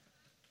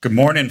Good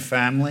morning,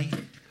 family.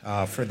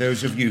 For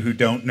those of you who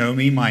don't know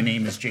me, my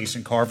name is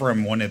Jason Carver.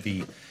 I'm one of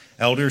the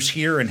elders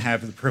here and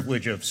have the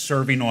privilege of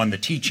serving on the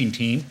teaching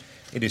team.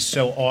 It is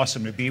so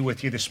awesome to be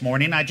with you this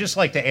morning. I'd just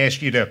like to ask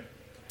you to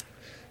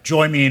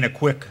join me in a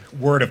quick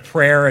word of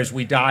prayer as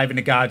we dive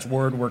into God's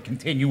Word. We're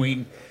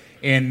continuing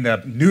in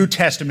the New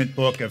Testament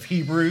book of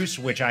Hebrews,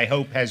 which I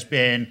hope has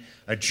been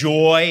a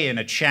joy and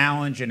a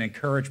challenge and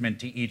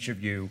encouragement to each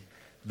of you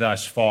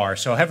thus far.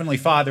 So, Heavenly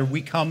Father,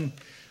 we come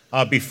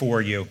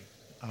before you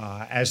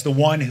as the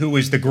one who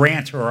is the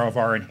grantor of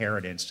our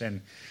inheritance. And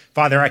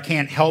Father, I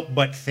can't help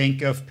but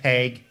think of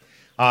Peg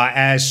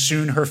as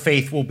soon her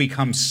faith will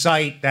become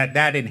sight,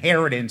 that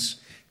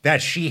inheritance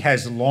that she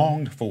has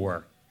longed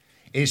for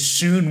is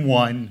soon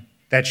one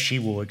that she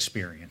will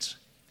experience.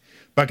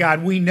 But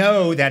God, we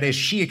know that as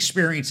she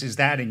experiences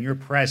that in your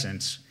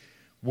presence,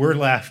 we're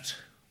left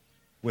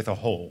with a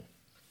hole.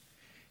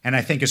 And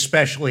I think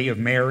especially of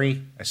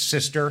Mary, a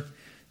sister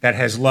that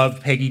has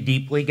loved Peggy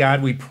deeply.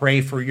 God, we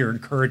pray for your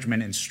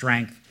encouragement and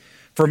strength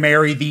for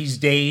Mary these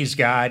days,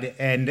 God.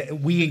 And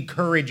we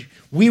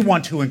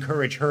want to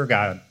encourage her,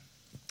 God,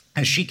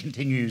 as she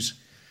continues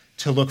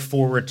to look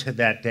forward to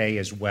that day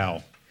as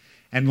well.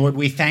 And Lord,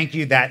 we thank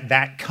you that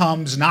that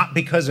comes not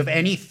because of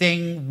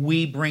anything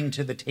we bring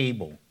to the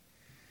table,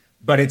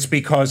 but it's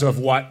because of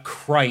what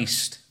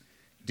Christ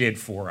did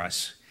for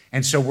us.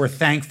 And so we're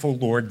thankful,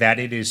 Lord, that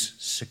it is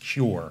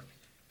secure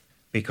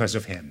because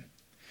of him.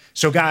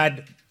 So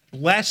God,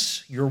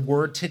 bless your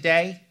word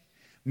today.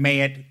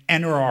 May it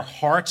enter our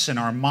hearts and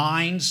our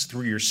minds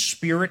through your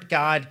Spirit,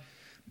 God.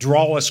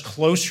 Draw us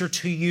closer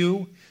to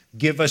you.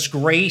 Give us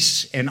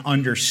grace and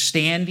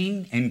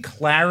understanding and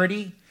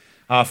clarity.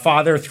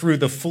 Father, through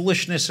the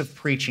foolishness of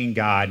preaching,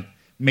 God,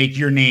 make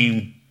your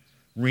name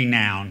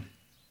renowned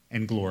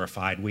and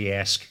glorified, we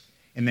ask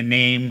in the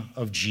name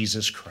of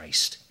Jesus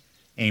Christ.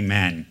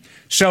 Amen.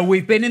 So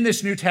we've been in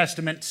this New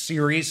Testament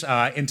series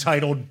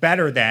entitled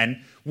Better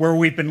Than, where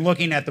we've been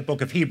looking at the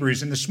book of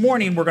Hebrews. And this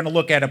morning, we're going to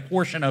look at a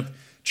portion of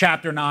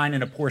chapter 9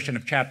 and a portion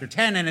of chapter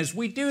 10. And as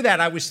we do that,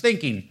 I was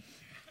thinking,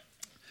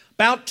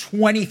 about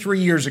 23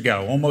 years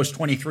ago, almost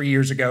 23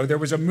 years ago, there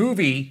was a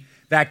movie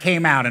that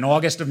came out in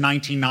August of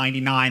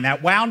 1999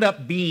 that wound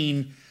up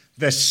being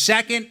the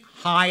second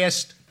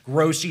highest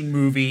grossing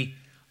movie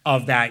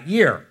of that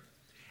year.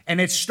 And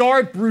it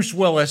starred Bruce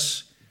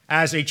Willis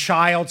as a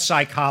child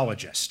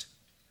psychologist.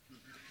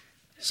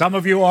 Some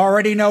of you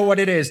already know what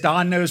it is.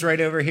 Don knows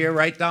right over here,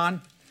 right,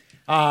 Don?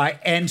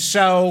 And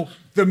so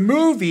the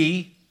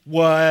movie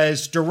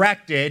was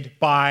directed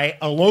by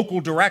a local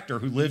director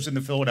who lives in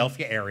the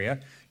Philadelphia area.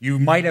 You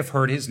might have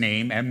heard his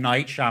name, M.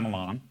 Night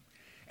Shyamalan.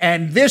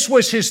 And this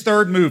was his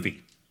third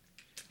movie.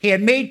 He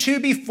had made two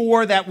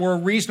before that were a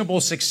reasonable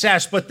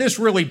success, but this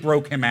really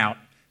broke him out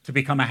to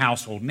become a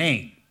household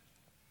name.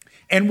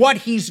 And what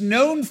he's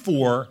known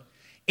for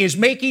is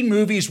making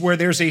movies where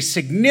there's a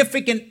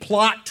significant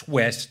plot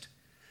twist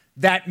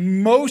that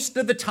most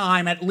of the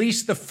time, at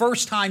least the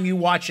first time you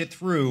watch it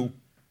through,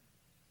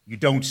 you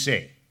don't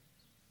see.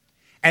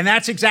 And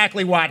that's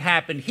exactly what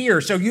happened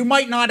here. So you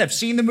might not have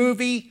seen the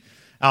movie,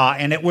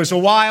 and it was a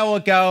while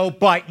ago,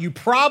 but you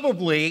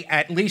probably,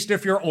 at least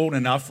if you're old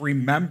enough,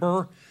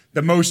 remember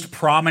the most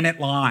prominent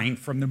line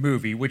from the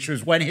movie, which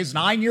was when his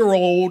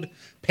 9-year-old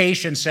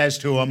patient says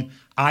to him,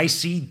 "I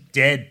see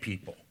dead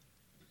people."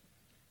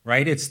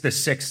 Right? It's the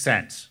sixth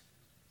sense.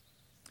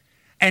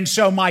 And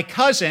so my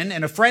cousin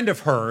and a friend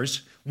of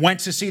hers went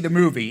to see the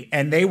movie,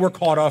 and they were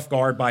caught off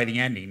guard by the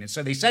ending. And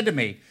so they said to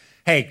me,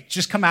 "Hey,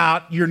 just come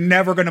out. You're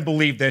never going to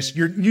believe this.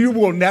 You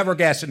will never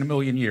guess in a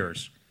million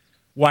years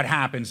what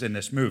happens in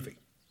this movie."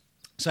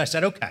 So I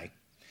said, okay.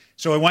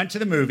 So I went to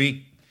the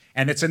movie,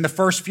 and it's in the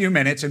first few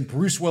minutes, and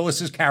Bruce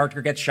Willis's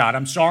character gets shot.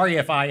 I'm sorry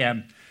if I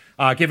am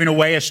giving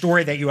away a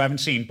story that you haven't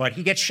seen, but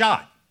he gets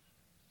shot.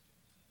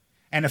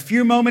 And a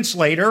few moments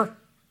later,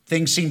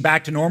 things seem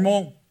back to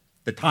normal.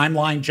 The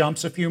timeline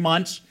jumps a few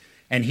months,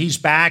 and he's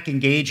back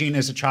engaging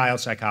as a child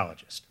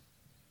psychologist.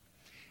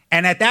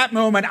 And at that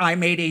moment, I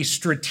made a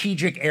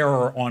strategic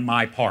error on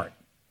my part.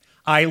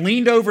 I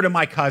leaned over to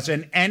my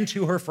cousin and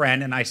to her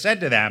friend, and I said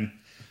to them,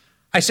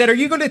 are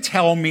you going to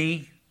tell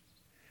me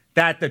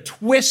that the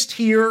twist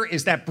here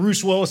is that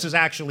Bruce Willis is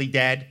actually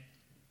dead?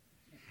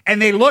 And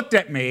they looked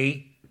at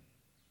me,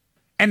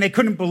 and they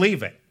couldn't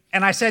believe it.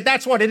 And I said,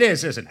 that's what it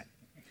is, isn't it?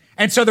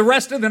 And so the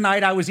rest of the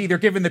night, I was either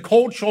given the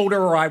cold shoulder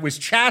or I was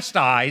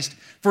chastised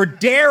for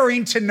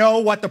daring to know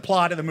what the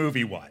plot of the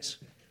movie was.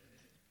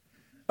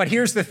 But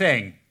here's the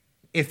thing.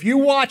 If you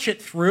watch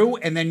it through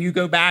and then you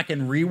go back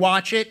and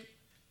rewatch it,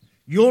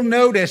 you'll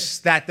notice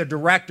that the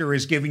director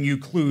is giving you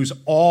clues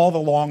all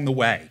along the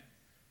way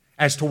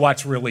as to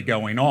what's really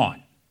going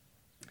on.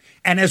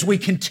 And as we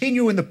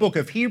continue in the book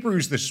of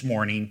Hebrews this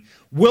morning,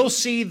 we'll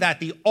see that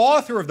the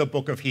author of the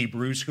book of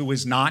Hebrews, who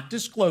is not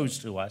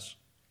disclosed to us,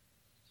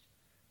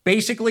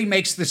 basically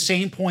makes the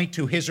same point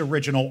to his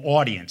original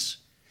audience,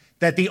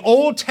 that the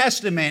Old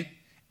Testament,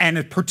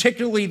 and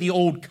particularly the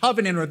Old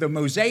Covenant or the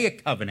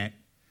Mosaic Covenant,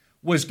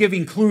 was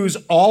giving clues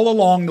all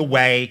along the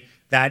way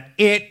that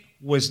it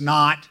was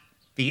not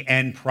the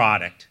end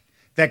product.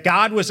 That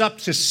God was up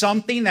to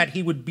something that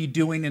he would be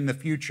doing in the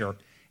future,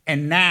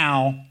 and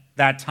now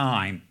that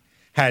time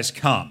has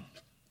come.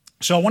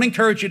 So I want to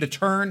encourage you to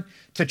turn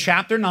to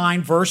chapter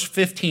 9, verse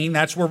 15.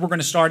 That's where we're going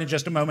to start in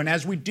just a moment.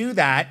 As we do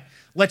that,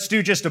 let's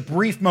do just a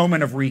brief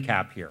moment of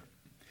recap here.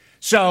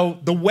 So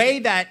the way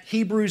that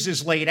Hebrews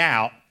is laid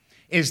out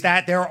is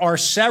that there are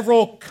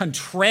several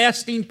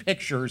contrasting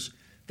pictures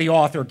the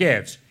author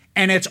gives,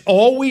 and it's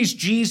always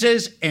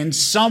Jesus and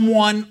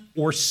someone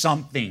or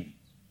something.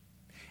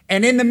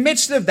 And in the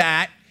midst of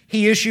that,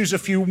 he issues a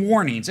few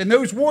warnings. And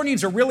those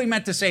warnings are really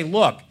meant to say,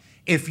 look,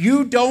 if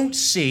you don't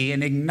see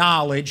and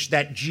acknowledge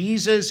that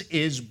Jesus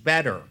is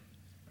better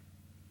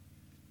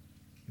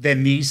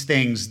than these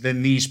things,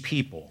 than these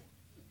people,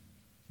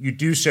 you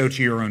do so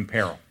to your own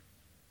peril.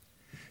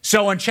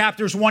 So in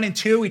chapters 1 and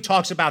 2, he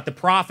talks about the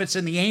prophets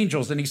and the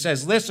angels, and he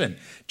says, listen,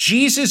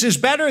 Jesus is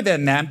better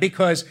than them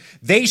because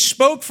they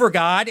spoke for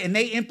God and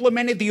they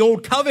implemented the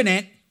old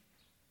covenant.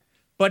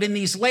 But in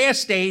these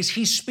last days,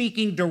 he's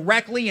speaking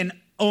directly and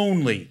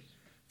only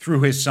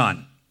through his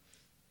Son,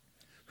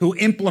 who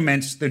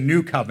implements the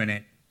new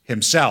covenant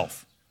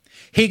himself.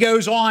 He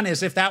goes on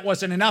as if that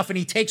wasn't enough, and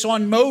he takes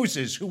on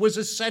Moses, who was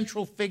a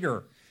central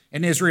figure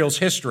in Israel's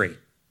history.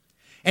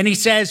 And he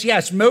says,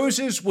 yes,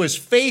 Moses was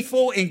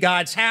faithful in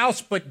God's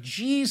house, but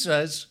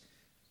Jesus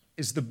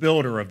is the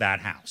builder of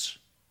that house.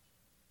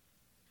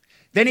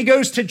 Then he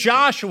goes to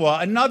Joshua,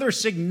 another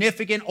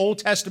significant Old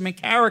Testament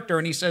character,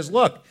 and he says,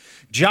 look,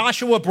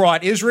 Joshua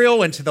brought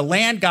Israel into the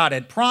land God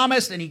had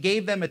promised, and he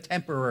gave them a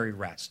temporary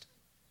rest.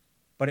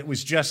 But it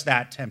was just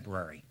that,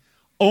 temporary.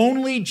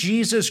 Only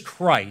Jesus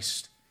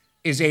Christ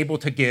is able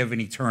to give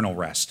an eternal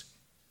rest.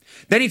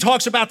 Then he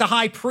talks about the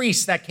high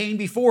priests that came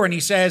before, and he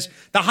says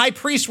the high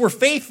priests were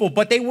faithful,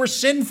 but they were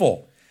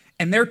sinful,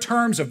 and their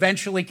terms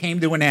eventually came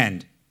to an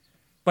end.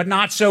 But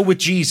not so with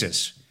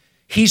Jesus.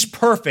 He's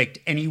perfect,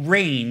 and he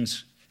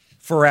reigns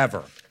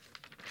forever.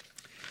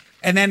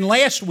 And then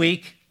last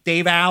week,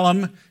 Dave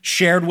Allen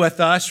shared with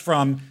us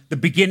from the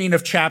beginning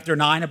of chapter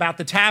 9 about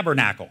the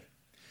tabernacle.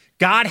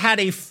 God had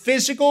a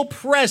physical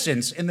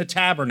presence in the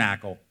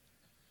tabernacle,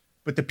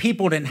 but the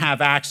people didn't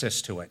have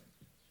access to it.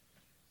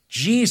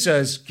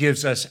 Jesus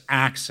gives us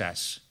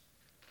access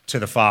to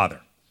the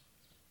Father.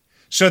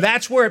 So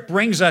that's where it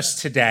brings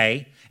us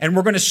today. And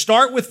we're going to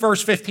start with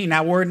verse 15.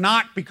 Now, we're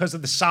not, because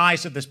of the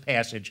size of this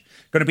passage,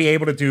 going to be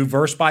able to do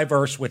verse by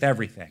verse with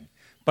everything.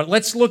 But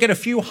let's look at a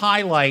few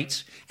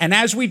highlights. And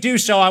as we do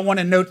so, I want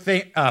to note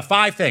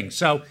 5 things.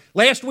 So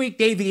last week,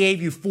 Dave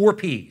gave you 4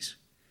 Ps.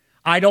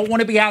 I don't want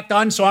to be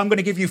outdone, so I'm going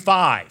to give you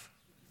 5.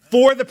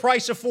 For the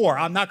price of 4.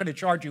 I'm not going to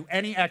charge you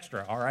any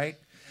extra, all right?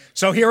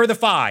 So here are the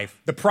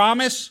 5. The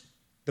promise,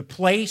 the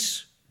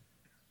place,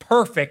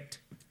 perfect,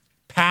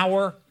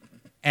 power,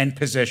 and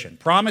position.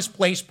 Promise,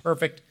 place,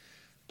 perfect,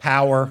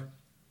 power,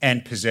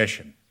 and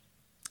position.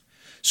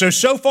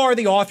 So far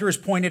the author has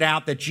pointed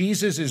out that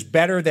Jesus is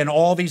better than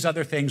all these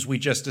other things we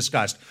just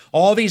discussed.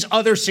 All these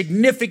other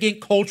significant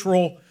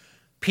cultural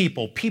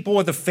people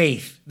of the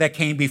faith that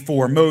came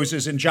before,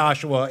 Moses and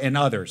Joshua and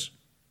others.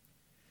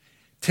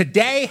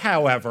 Today,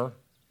 however,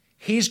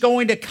 he's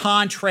going to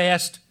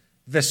contrast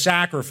the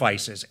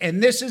sacrifices.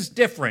 And this is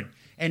different,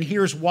 and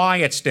here's why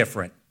it's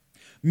different.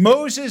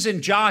 Moses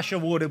and Joshua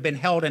would have been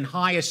held in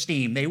high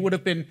esteem. They would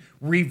have been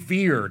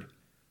revered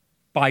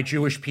by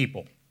Jewish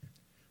people.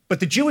 But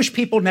the Jewish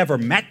people never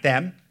met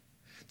them.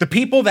 The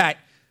people that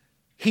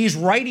he's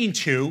writing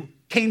to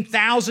came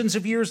thousands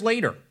of years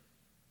later.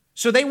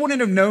 So they wouldn't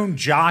have known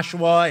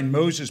Joshua and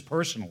Moses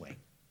personally.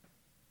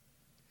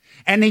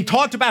 And they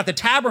talked about the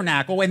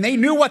tabernacle, and they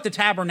knew what the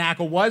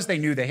tabernacle was. They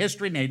knew the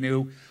history, and they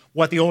knew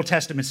what the Old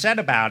Testament said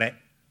about it.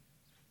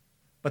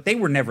 But they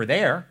were never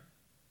there.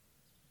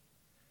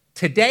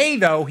 Today,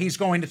 though, he's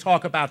going to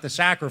talk about the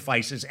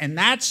sacrifices, and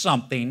that's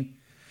something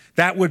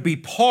that would be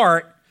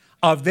part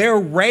of their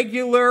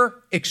regular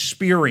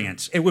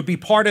experience. It would be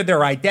part of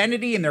their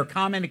identity and their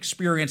common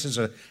experience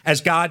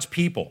as God's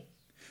people.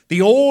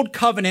 The Old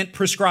Covenant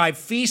prescribed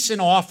feasts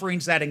and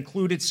offerings that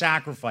included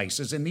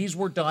sacrifices, and these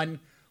were done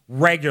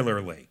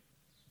regularly.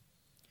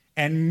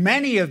 And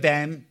many of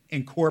them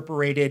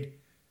incorporated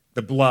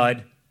the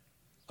blood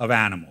of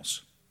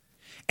animals.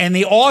 And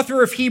the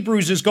author of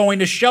Hebrews is going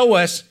to show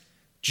us,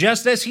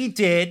 just as he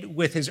did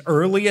with his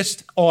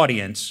earliest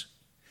audience,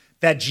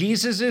 that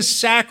Jesus'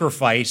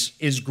 sacrifice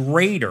is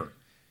greater.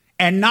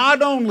 And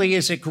not only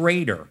is it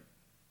greater,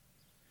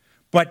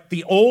 but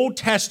the Old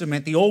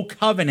Testament, the Old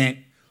Covenant,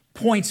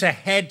 points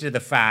ahead to the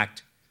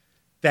fact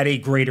that a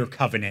greater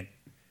covenant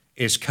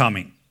is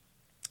coming.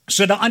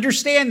 So to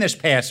understand this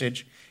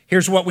passage,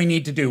 here's what we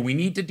need to do. We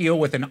need to deal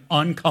with an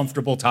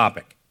uncomfortable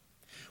topic.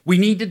 We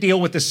need to deal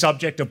with the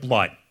subject of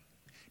blood.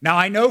 Now,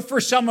 I know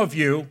for some of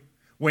you,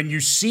 when you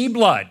see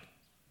blood,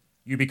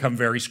 you become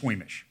very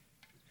squeamish.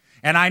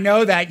 And I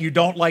know that you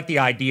don't like the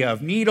idea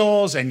of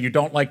needles, and you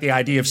don't like the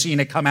idea of seeing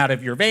it come out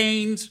of your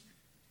veins.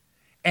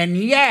 And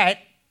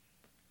yet,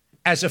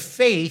 as a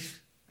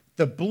faith,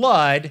 the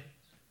blood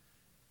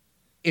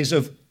is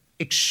of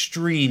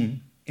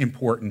extreme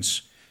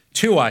importance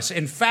to us.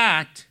 In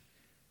fact,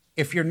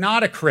 if you're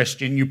not a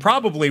Christian, you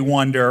probably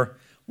wonder,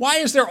 why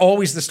is there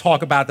always this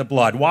talk about the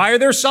blood? Why are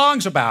there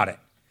songs about it?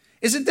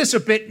 Isn't this a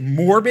bit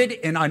morbid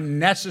and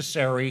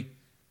unnecessary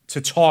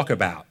to talk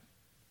about?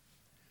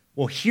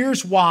 Well,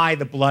 here's why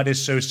the blood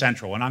is so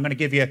central, and I'm going to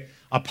give you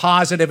a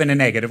positive and a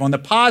negative. On the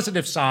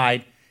positive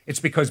side, it's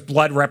because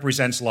blood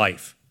represents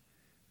life.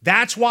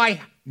 That's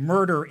why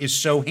murder is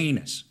so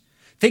heinous.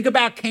 Think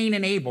about Cain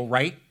and Abel,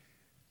 right?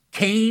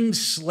 Cain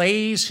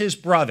slays his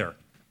brother.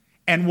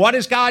 And what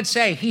does God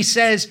say? He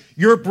says,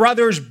 your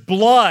brother's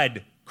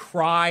blood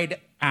cried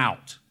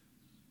out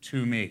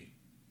to me.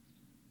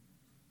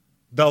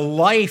 The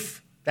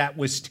life that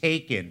was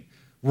taken,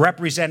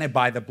 represented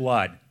by the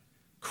blood,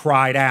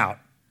 cried out.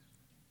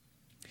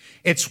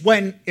 It's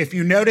when, if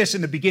you notice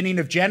in the beginning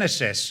of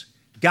Genesis,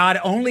 God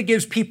only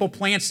gives people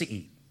plants to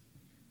eat.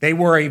 They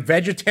were a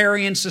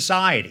vegetarian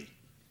society,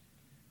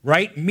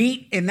 right?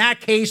 Meat in that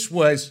case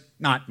was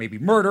not maybe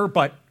murder,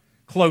 but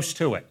close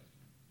to it.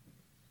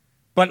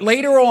 But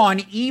later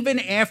on, even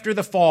after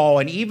the fall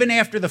and even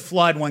after the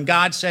flood, when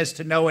God says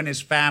to Noah and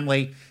his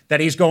family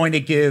that he's going to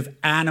give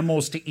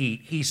animals to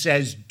eat, he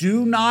says,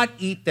 do not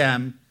eat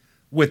them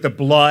with the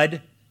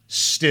blood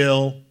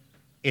still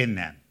in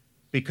them,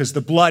 because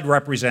the blood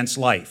represents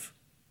life.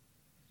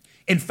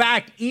 In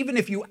fact, even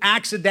if you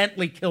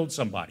accidentally killed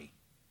somebody,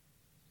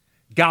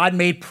 God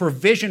made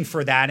provision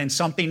for that in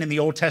something in the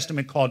Old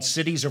Testament called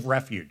cities of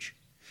refuge.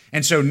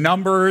 And so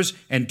Numbers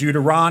and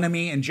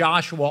Deuteronomy and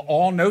Joshua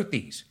all note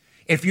these.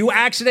 If you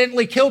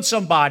accidentally killed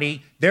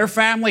somebody, their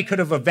family could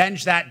have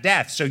avenged that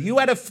death. So you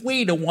had to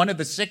flee to one of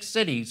the 6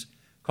 cities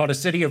called a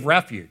city of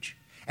refuge.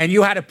 And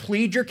you had to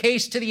plead your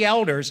case to the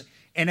elders.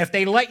 And if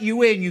they let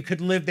you in, you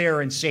could live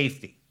there in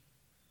safety.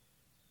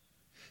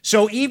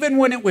 So even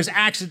when it was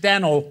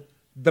accidental,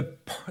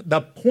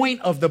 the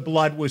point of the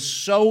blood was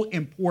so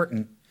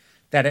important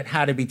that it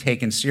had to be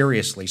taken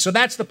seriously. So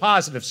that's the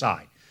positive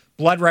side.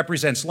 Blood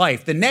represents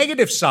life. The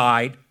negative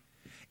side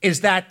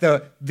is that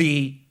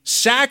the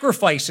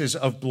sacrifices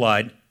of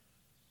blood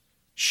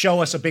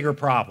show us a bigger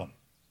problem.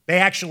 They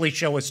actually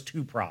show us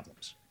 2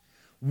 problems.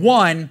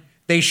 One,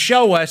 they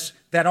show us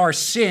that our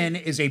sin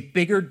is a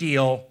bigger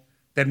deal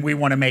than we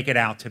want to make it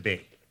out to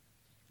be.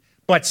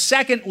 But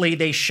secondly,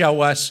 they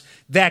show us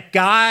that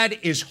God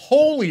is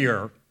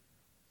holier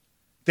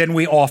than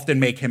we often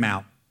make him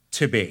out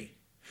to be.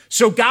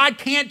 So God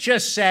can't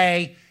just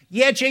say,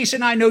 yeah,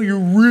 Jason, I know you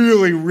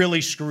really,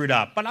 really screwed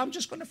up, but I'm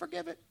just going to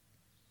forgive it.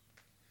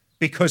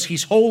 Because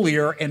he's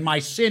holier and my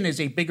sin is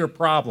a bigger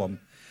problem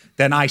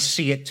than I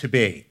see it to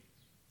be.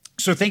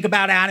 So think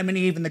about Adam and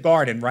Eve in the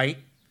garden, right?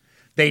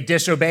 They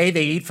disobey,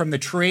 they eat from the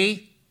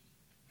tree,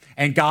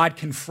 and God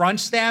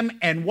confronts them.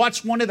 And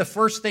what's one of the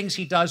first things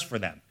he does for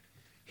them?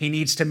 He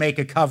needs to make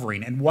a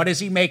covering. And what does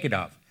he make it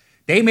of?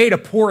 They made a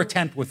poor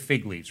attempt with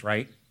fig leaves,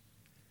 right?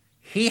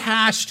 He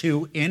has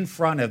to, in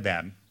front of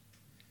them,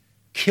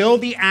 kill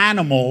the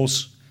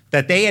animals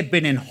that they had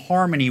been in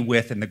harmony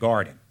with in the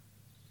garden.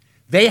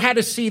 They had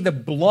to see the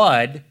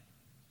blood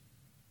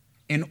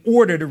in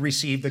order to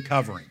receive the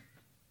covering.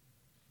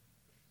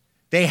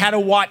 They had to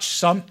watch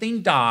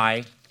something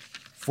die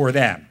for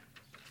them.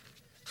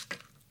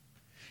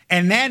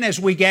 And then as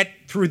we get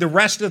through the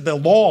rest of the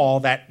law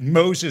that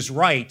Moses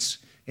writes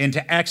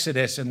into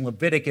Exodus and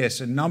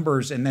Leviticus and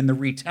Numbers and then the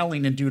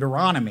retelling in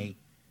Deuteronomy,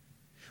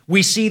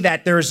 we see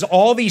that there's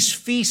all these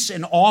feasts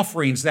and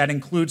offerings that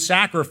include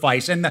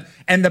sacrifice. And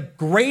the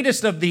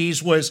greatest of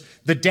these was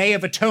the Day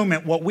of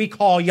Atonement, what we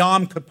call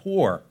Yom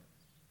Kippur,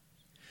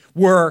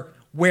 where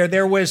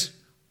there was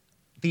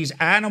these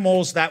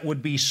animals that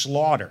would be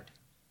slaughtered.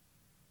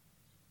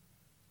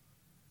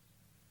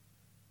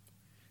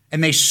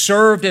 And they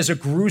served as a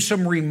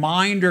gruesome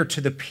reminder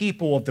to the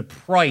people of the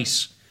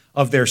price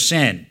of their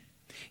sin.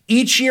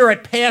 Each year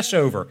at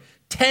Passover,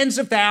 tens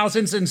of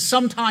thousands and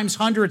sometimes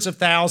hundreds of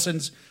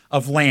thousands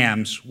of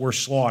lambs were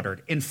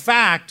slaughtered. In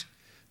fact,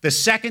 the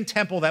second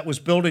temple that was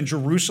built in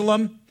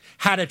Jerusalem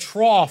had a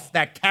trough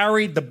that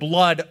carried the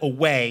blood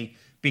away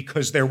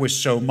because there was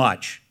so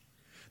much.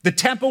 The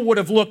temple would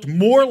have looked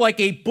more like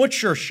a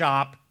butcher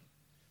shop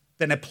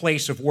than a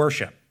place of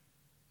worship.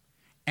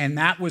 And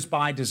that was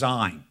by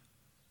design.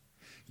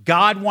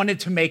 God wanted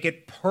to make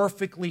it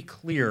perfectly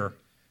clear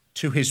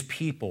to his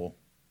people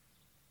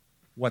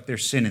what their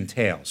sin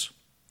entails.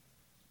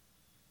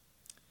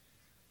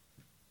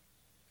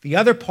 The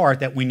other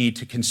part that we need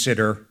to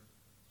consider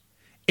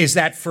is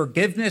that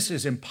forgiveness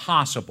is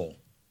impossible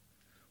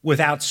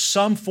without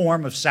some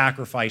form of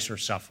sacrifice or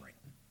suffering.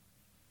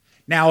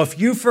 Now, if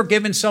you've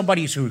forgiven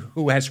somebody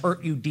who has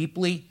hurt you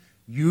deeply,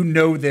 you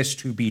know this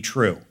to be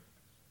true.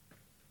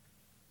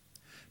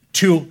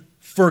 To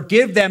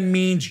forgive them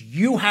means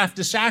you have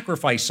to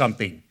sacrifice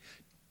something.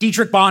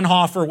 Dietrich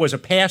Bonhoeffer was a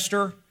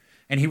pastor,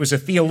 and he was a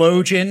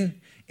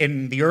theologian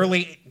in the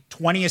early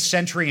 20th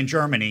century in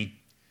Germany,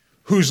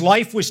 whose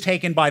life was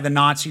taken by the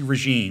Nazi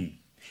regime.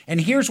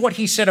 And here's what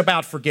he said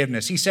about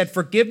forgiveness. He said,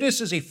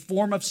 forgiveness is a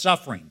form of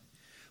suffering.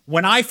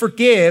 When I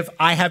forgive,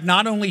 I have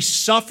not only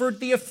suffered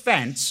the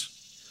offense,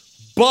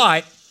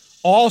 but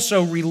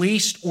also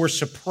released or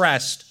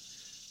suppressed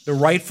the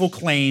rightful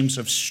claims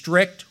of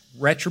strict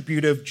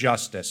retributive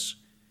justice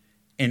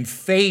in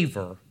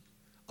favor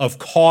of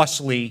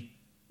costly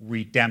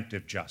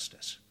redemptive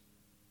justice.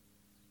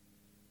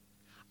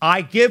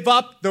 I give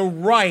up the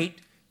right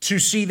to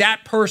see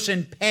that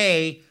person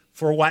pay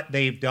for what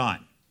they've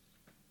done,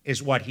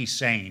 is what he's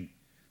saying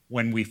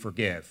when we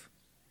forgive.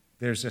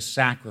 There's a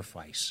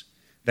sacrifice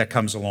that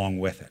comes along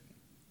with it.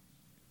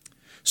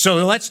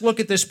 So let's look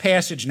at this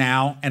passage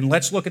now, and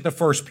let's look at the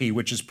first P,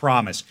 which is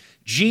promise.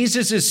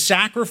 Jesus'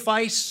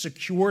 sacrifice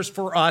secures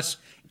for us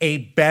a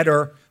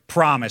better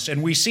promise.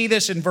 And we see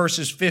this in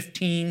verses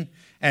 15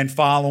 and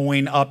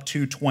following up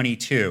to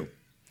 22.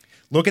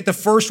 Look at the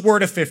first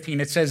word of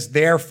 15. It says,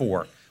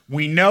 therefore.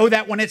 We know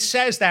that when it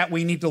says that,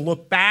 we need to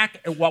look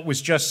back at what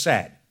was just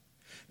said.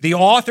 The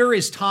author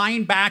is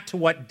tying back to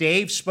what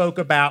Dave spoke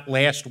about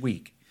last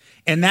week.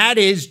 And that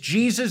is,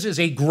 Jesus is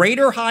a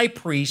greater high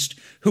priest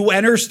who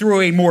enters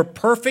through a more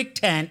perfect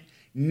tent,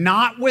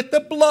 not with the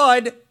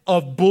blood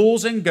of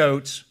bulls and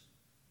goats,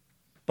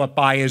 but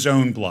by his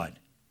own blood.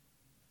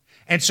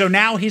 And so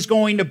now he's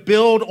going to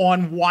build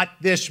on what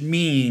this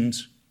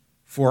means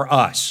for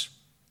us.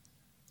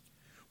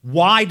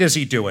 Why does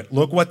he do it?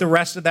 Look what the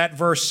rest of that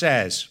verse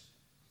says.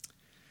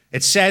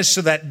 It says,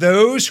 so that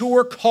those who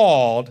are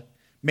called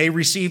may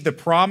receive the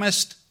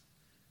promised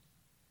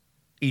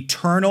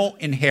eternal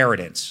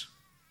inheritance,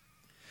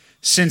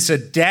 since a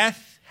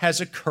death has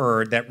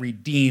occurred that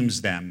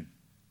redeems them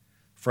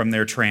from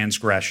their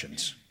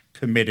transgressions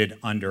committed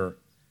under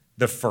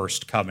the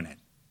first covenant.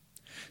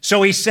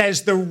 So he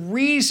says the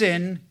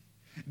reason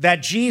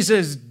that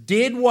Jesus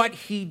did what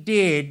he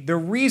did, the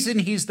reason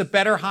he's the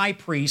better high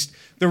priest,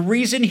 the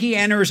reason he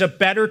enters a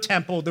better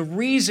temple, the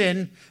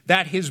reason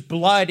that his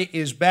blood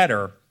is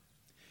better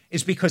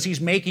is because he's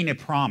making a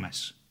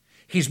promise.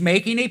 He's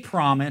making a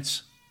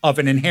promise of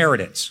an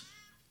inheritance.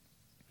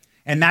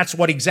 And that's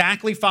what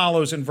exactly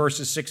follows in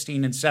verses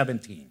 16 and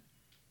 17.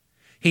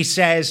 He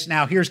says,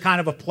 now here's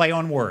kind of a play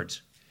on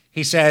words.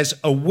 He says,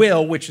 a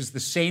will, which is the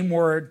same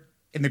word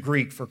in the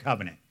Greek for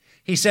covenant.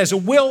 He says, a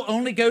will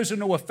only goes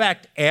into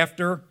effect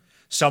after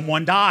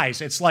someone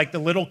dies. It's like the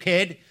little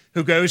kid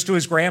who goes to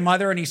his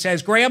grandmother and he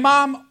says,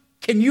 Grandma,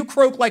 can you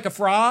croak like a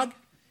frog?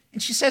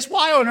 And she says,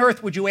 why on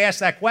earth would you ask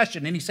that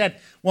question? And he said,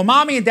 well,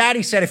 Mommy and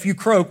Daddy said if you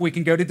croak, we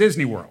can go to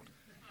Disney World.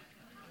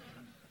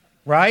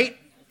 Right?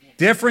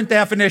 Different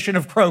definition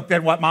of croak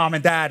than what Mom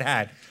and Dad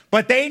had.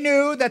 But they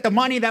knew that the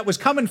money that was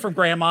coming from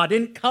Grandma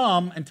didn't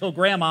come until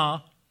Grandma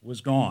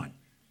was gone.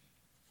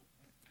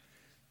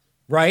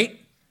 Right?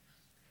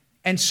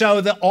 And so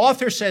the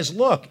author says,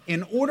 look,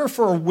 in order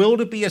for a will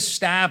to be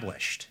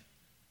established,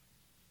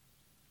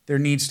 there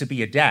needs to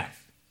be a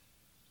death.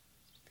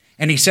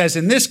 And he says,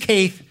 in this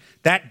case,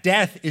 that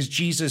death is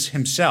Jesus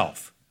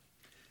himself.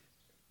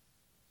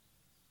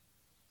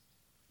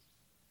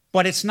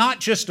 But it's not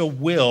just a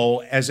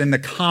will, as in the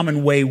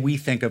common way we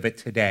think of it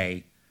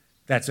today,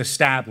 that's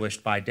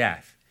established by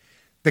death.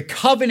 The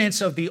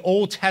covenants of the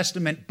Old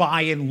Testament,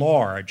 by and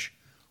large,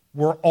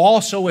 were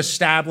also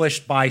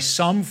established by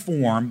some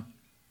form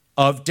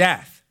of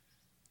death.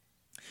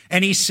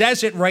 And he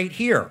says it right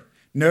here.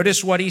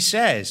 Notice what he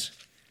says.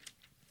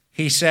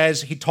 He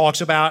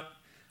talks about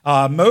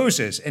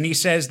Moses, and he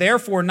says,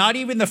 therefore, not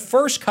even the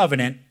first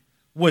covenant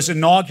was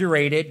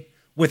inaugurated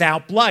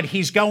without blood.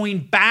 He's going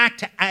back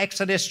to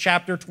Exodus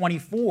chapter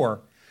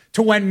 24,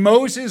 to when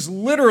Moses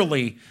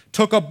literally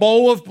took a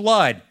bowl of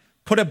blood,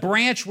 put a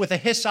branch with a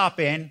hyssop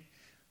in,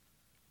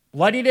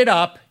 bloodied it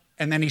up,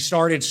 and then he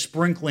started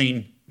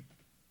sprinkling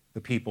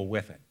the people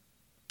with it.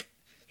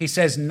 He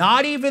says,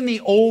 not even the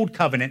old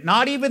covenant,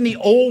 not even the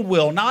old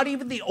will, not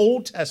even the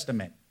Old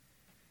Testament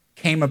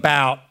came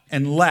about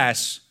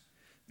unless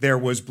there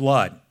was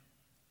blood.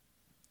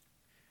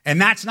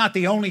 And that's not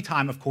the only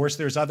time, of course.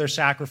 There's other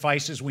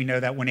sacrifices. We know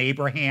that when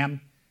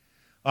Abraham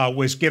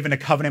was given a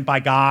covenant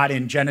by God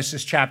in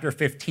Genesis chapter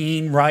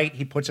 15, right?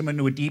 He puts him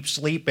into a deep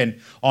sleep,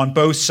 and on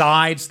both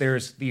sides,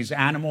 there's these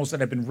animals that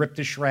have been ripped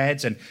to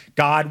shreds, and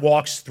God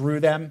walks through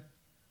them.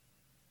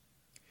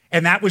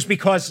 And that was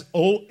because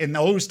in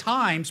those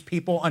times,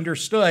 people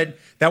understood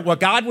that what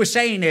God was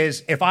saying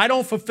is, if I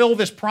don't fulfill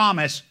this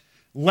promise,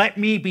 let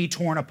me be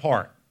torn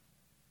apart.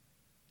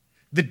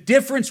 The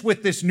difference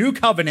with this new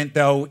covenant,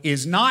 though,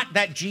 is not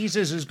that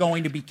Jesus is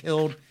going to be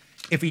killed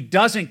if he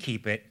doesn't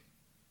keep it.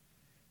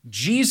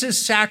 Jesus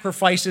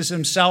sacrifices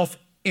himself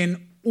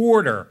in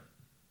order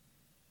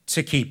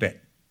to keep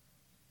it.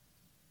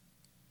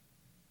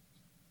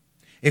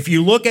 If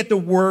you look at the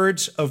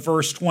words of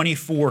verse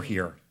 24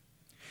 here,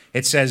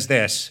 it says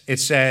this. It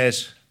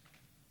says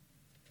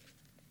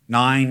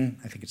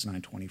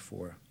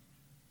 9:24.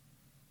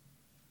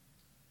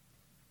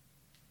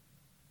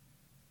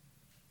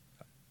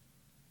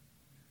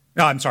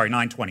 No, I'm sorry,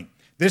 9:20.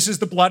 This is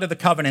the blood of the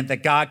covenant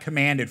that God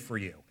commanded for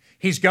you.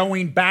 He's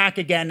going back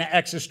again to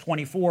Exodus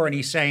 24, and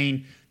he's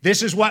saying,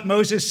 this is what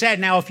Moses said.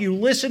 Now, if you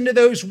listen to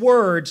those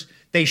words,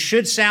 they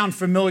should sound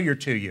familiar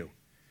to you,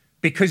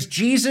 because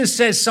Jesus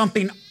says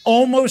something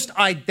almost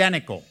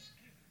identical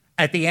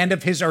at the end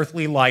of his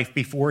earthly life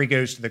before he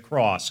goes to the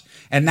cross.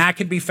 And that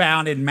can be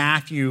found in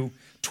Matthew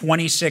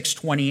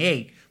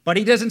 26:28. But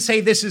he doesn't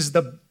say this is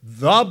the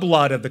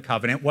blood of the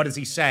covenant. What does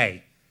he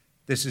say?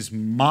 This is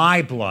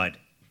my blood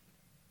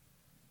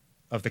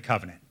of the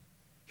covenant.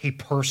 He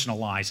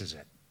personalizes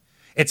it.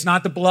 It's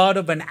not the blood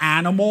of an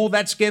animal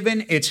that's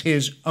given, it's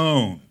his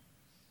own.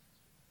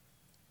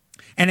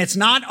 And it's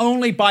not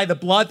only by the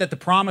blood that the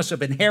promise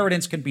of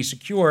inheritance can be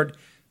secured,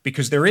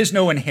 because there is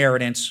no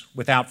inheritance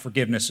without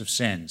forgiveness of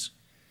sins.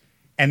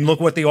 And look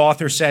what the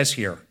author says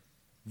here,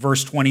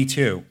 verse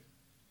 22.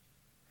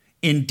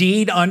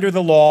 Indeed, under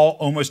the law,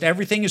 almost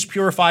everything is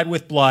purified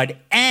with blood,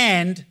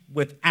 and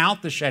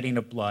without the shedding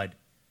of blood,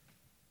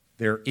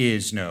 there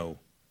is no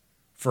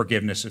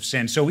forgiveness of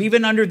sin. So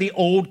even under the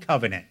old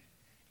covenant,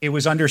 it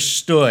was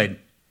understood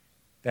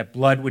that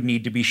blood would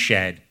need to be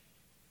shed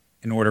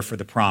in order for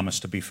the promise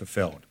to be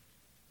fulfilled.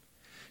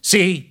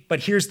 See,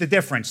 but here's the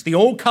difference. The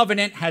old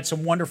covenant had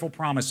some wonderful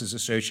promises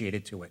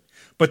associated to it,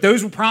 but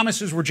those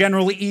promises were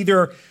generally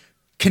either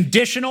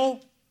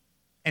conditional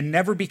and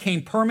never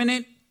became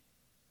permanent,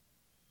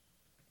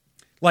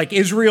 like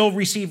Israel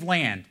received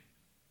land,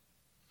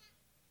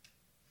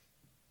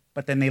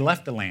 but then they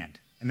left the land,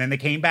 and then they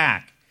came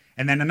back,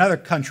 and then another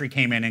country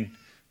came in and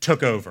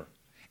took over.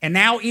 And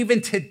now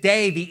even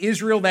today, the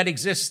Israel that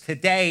exists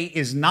today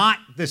is not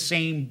the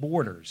same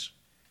borders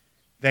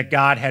that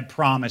God had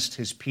promised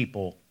his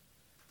people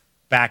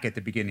back at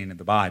the beginning of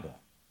the Bible.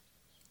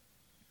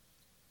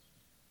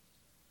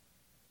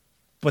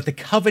 But the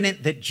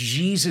covenant that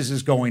Jesus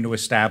is going to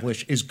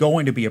establish is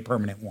going to be a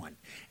permanent one.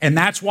 And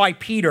that's why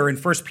Peter in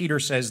 1 Peter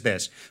says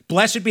this,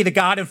 "Blessed be the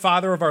God and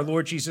Father of our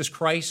Lord Jesus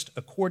Christ,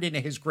 according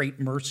to his great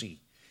mercy.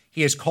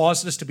 He has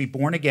caused us to be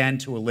born again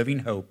to a living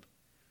hope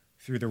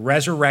through the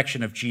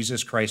resurrection of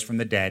Jesus Christ from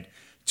the dead,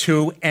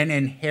 to an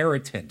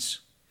inheritance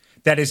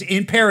that is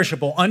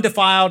imperishable,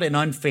 undefiled, and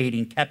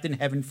unfading, kept in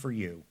heaven for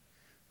you,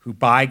 who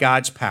by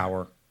God's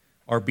power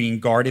are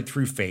being guarded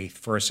through faith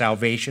for a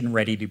salvation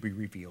ready to be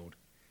revealed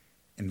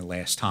in the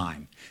last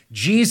time."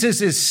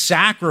 Jesus'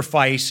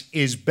 sacrifice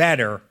is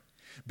better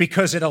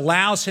because it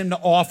allows him to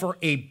offer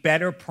a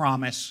better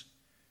promise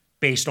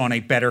based on a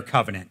better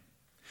covenant.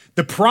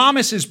 The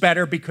promise is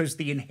better because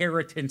the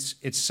inheritance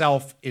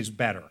itself is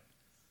better.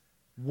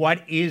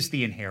 What is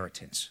the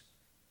inheritance?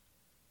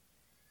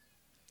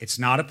 It's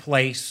not a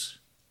place,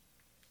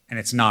 and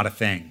it's not a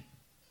thing.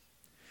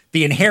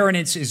 The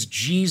inheritance is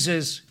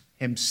Jesus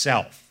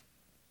himself.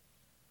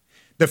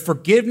 The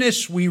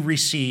forgiveness we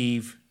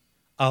receive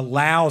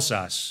allows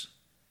us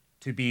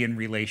to be in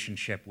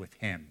relationship with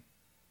him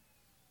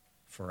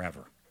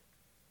forever.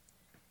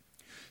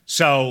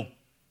 So,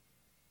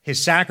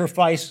 his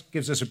sacrifice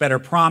gives us a better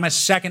promise.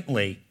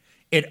 Secondly,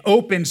 it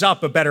opens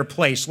up a better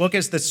place. Look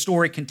as the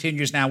story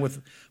continues now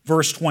with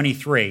verse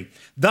 23.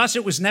 Thus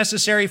it was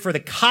necessary for the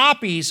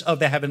copies of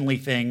the heavenly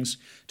things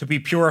to be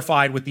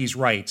purified with these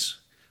rites,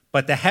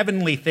 but the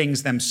heavenly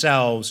things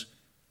themselves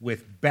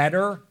with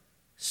better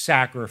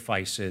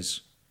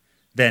sacrifices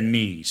than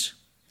these.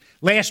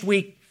 Last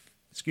week,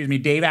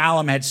 Dave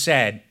Allen had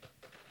said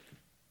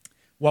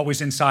what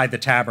was inside the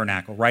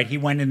tabernacle, right? He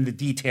went into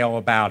detail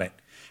about it,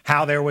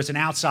 how there was an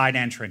outside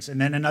entrance and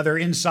then another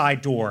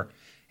inside door,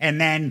 and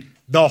then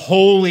the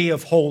Holy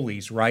of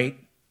Holies, right?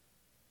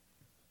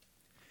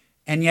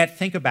 And yet,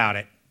 think about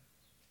it.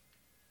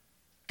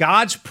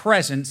 God's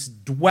presence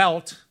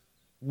dwelt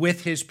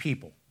with his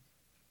people,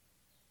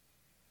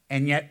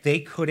 and yet they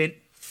couldn't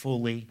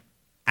fully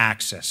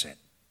access it.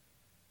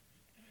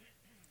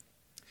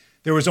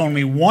 There was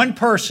only one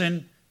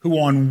person who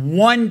on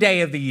one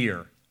day of the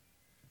year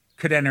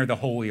could enter the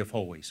Holy of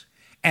Holies,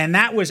 and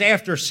that was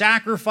after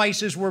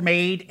sacrifices were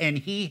made and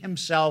he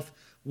himself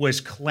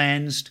was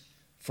cleansed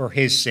for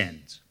his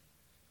sins.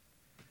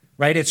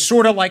 Right? It's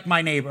sort of like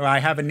my neighbor. I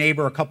have a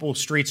neighbor a couple of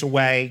streets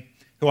away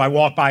who I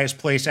walk by his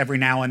place every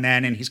now and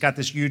then, and he's got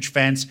this huge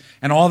fence,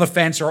 and all the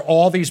fence are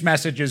all these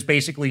messages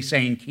basically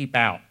saying, keep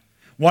out.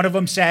 One of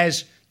them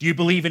says, do you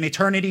believe in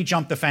eternity?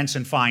 Jump the fence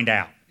and find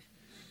out.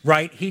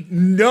 Right?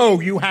 No,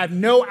 you have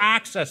no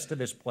access to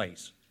this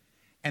place.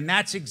 And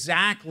that's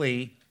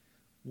exactly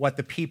what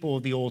the people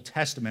of the Old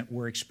Testament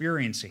were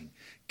experiencing.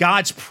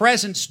 God's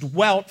presence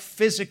dwelt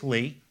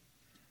physically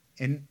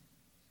in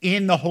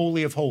the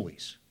Holy of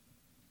Holies.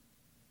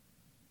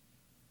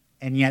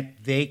 And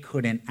yet they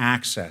couldn't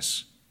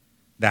access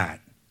that.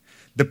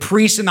 The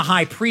priest and the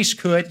high priest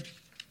could,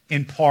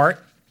 in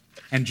part,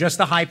 and just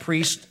the high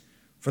priest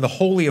for the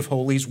Holy of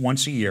Holies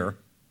once a year.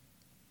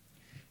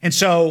 And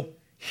so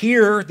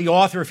here the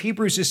author of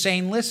Hebrews is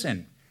saying,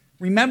 listen,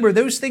 remember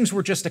those things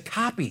were just a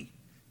copy.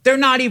 They're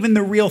not even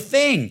the real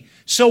thing.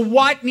 So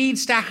what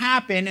needs to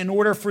happen in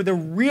order for the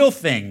real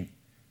thing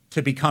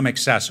to become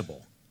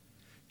accessible?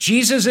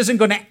 Jesus isn't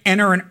going to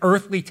enter an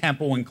earthly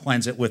temple and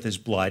cleanse it with his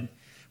blood.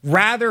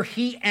 Rather,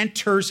 he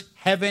enters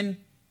heaven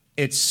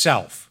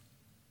itself.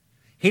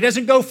 He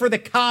doesn't go for the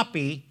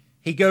copy,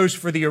 he goes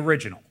for the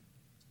original.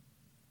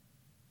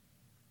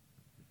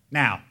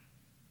 Now,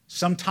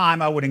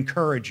 sometime I would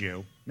encourage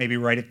you, maybe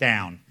write it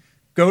down,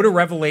 go to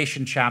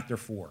Revelation chapter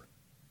 4.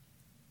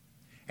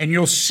 And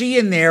you'll see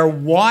in there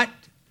what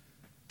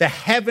the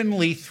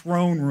heavenly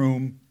throne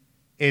room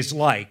is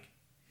like.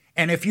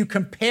 And if you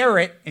compare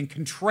it and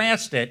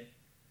contrast it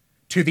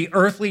to the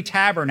earthly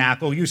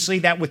tabernacle, you see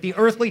that with the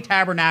earthly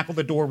tabernacle,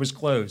 the door was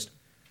closed,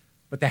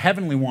 but the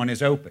heavenly one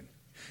is open.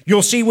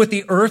 You'll see with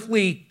the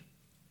earthly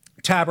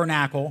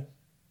tabernacle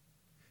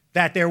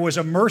that there was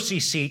a mercy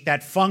seat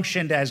that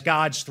functioned as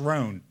God's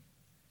throne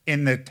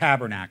in the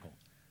tabernacle.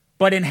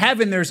 But in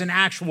heaven, there's an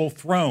actual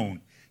throne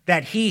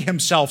that he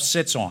himself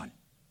sits on.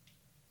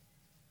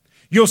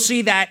 You'll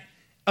see that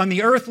on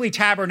the earthly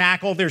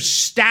tabernacle, there's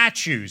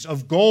statues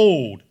of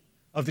gold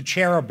of the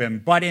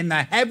cherubim, but in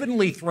the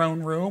heavenly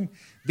throne room,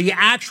 the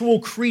actual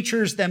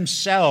creatures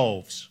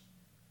themselves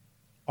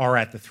are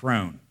at the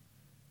throne.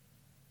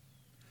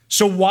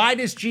 So why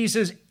does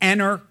Jesus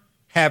enter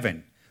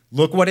heaven?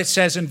 Look what it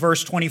says in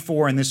verse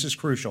 24, and this is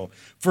crucial.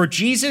 For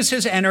Jesus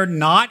has entered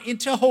not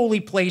into holy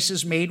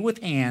places made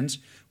with hands,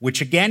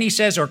 which again he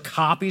says are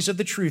copies of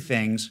the true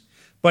things,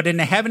 but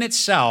into heaven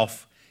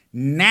itself,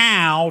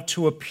 now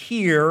to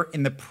appear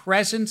in the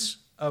presence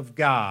of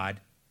God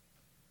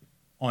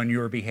on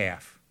your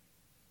behalf.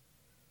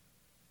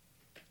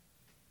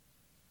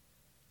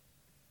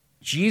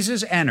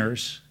 Jesus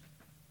enters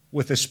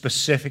with a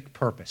specific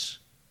purpose.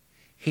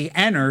 He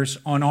enters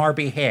on our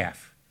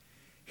behalf.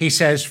 He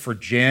says for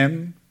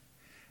Jim,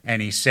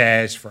 and he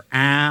says for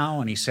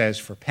Al, and he says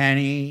for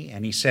Penny,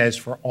 and he says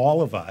for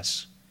all of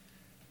us,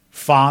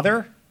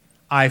 Father,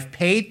 I've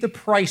paid the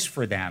price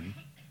for them.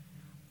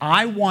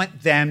 I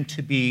want them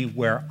to be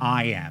where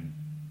I am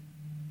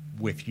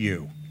with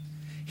you.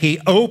 He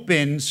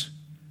opens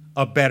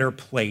a better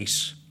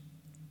place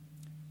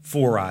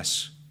for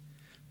us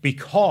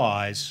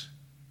because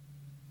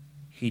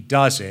he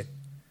does it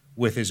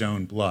with his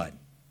own blood.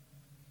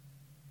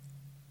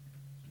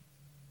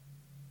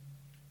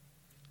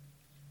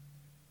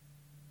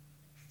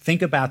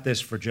 Think about this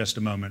for just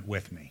a moment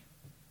with me,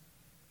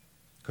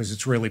 because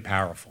it's really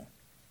powerful.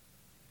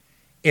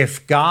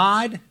 If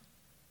God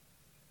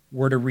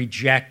were to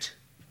reject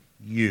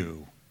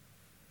you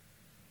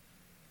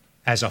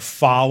as a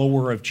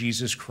follower of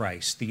Jesus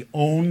Christ, the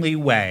only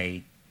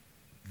way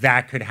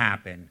that could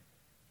happen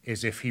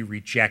is if he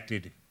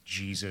rejected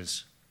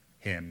Jesus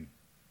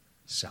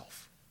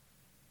himself.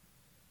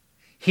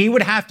 He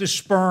would have to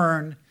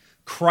spurn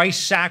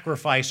Christ's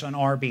sacrifice on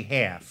our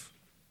behalf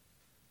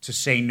to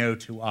say no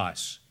to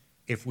us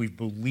if we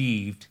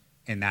believed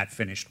in that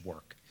finished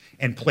work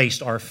and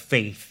placed our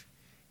faith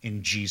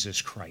in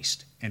Jesus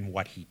Christ and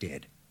what he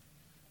did.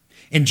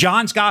 In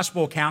John's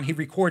gospel account, he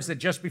records that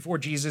just before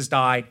Jesus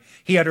died,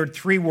 he uttered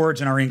 3 words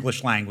in our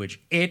English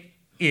language. It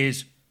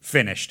is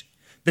finished.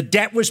 The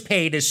debt was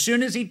paid. As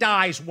soon as he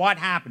dies, what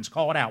happens?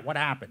 Call it out. What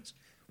happens?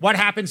 What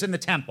happens in the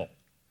temple?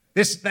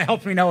 This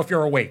helps me know if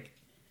you're awake.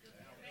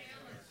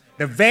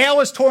 The veil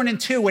is torn in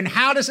two. And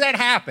how does that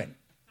happen?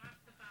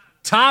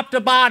 Top to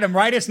bottom,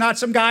 right? It's not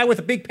some guy with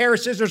a big pair of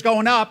scissors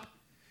going up.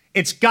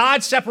 It's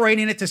God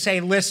separating it to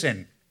say,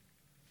 listen,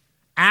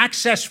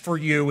 access for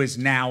you is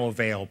now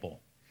available.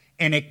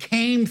 And it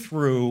came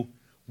through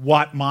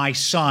what my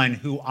son,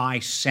 who I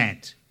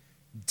sent,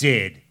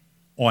 did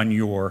on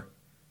your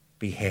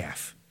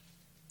behalf.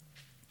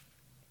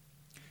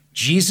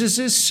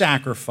 Jesus'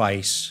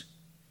 sacrifice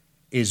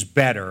is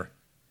better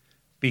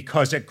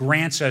because it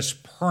grants us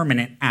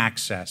permanent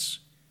access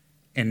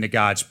into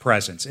God's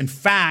presence. In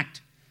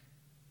fact,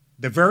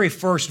 the very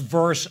first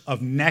verse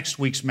of next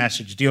week's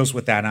message deals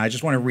with that, and I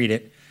just want to read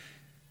it.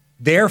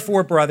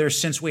 Therefore, brothers,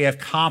 since we have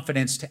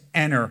confidence to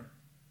enter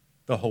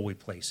the holy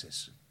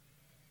places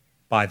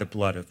by the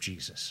blood of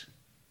Jesus.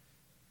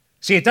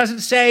 See, it doesn't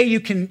say you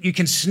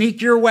can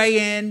sneak your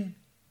way in.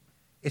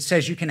 It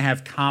says you can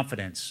have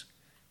confidence,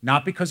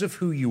 not because of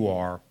who you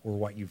are or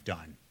what you've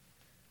done,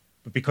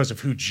 but because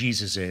of who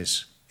Jesus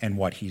is and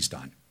what he's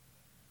done.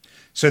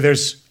 So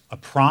there's a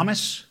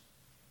promise,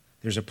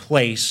 there's a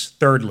place.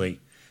 Thirdly,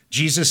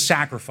 Jesus'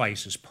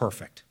 sacrifice is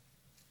perfect.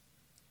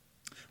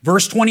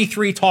 Verse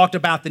 23 talked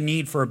about the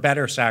need for a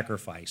better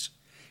sacrifice.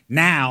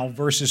 Now,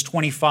 verses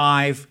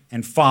 25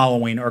 and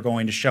following are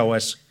going to show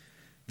us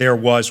there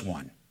was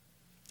one.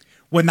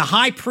 When the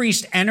high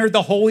priest entered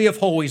the Holy of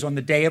Holies on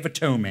the Day of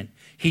Atonement,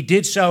 he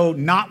did so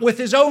not with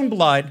his own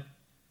blood,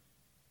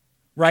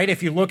 right?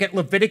 If you look at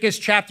Leviticus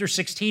chapter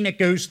 16, it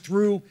goes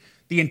through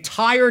the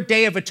entire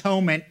Day of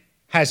Atonement,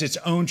 has its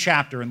own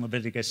chapter in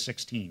Leviticus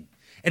 16.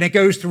 And it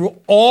goes through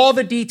all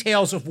the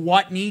details of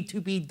what need to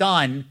be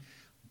done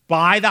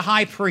by the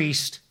high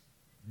priest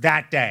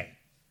that day.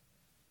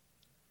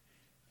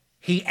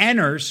 He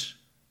enters,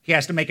 he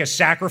has to make a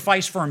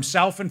sacrifice for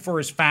himself and for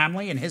his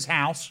family and his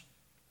house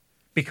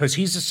because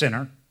he's a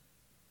sinner.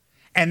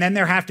 And then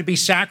there have to be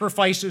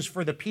sacrifices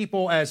for the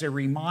people as a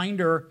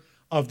reminder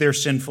of their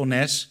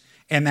sinfulness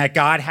and that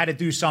God had to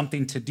do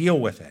something to deal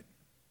with it.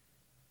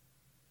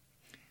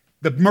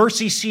 The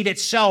mercy seat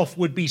itself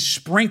would be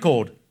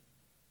sprinkled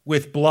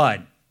with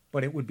blood,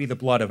 but it would be the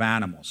blood of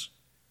animals.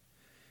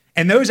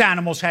 And those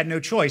animals had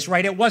no choice,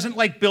 right? It wasn't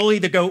like Billy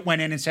the goat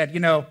went in and said,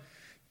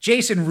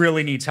 Jason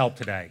really needs help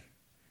today.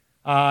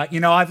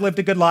 I've lived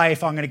a good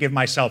life. I'm going to give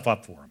myself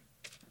up for him.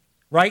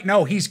 Right?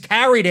 No, he's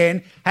carried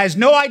in, has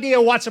no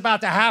idea what's about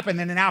to happen,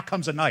 and then out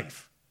comes a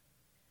knife.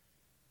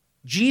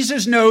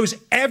 Jesus knows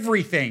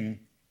everything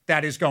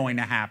that is going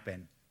to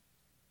happen,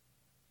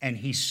 and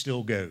he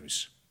still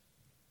goes.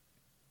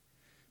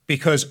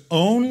 Because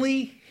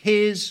only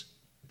his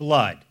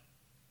blood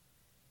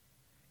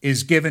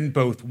is given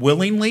both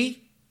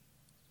willingly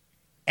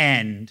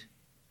and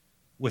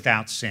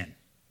without sin.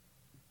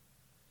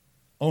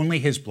 Only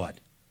his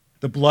blood.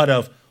 The blood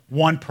of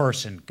one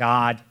person,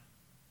 God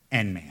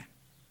and man.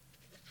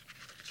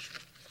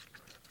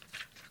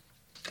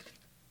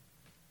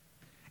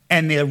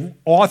 And the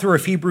author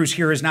of Hebrews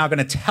here is now going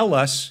to tell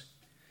us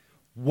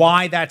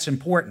why that's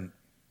important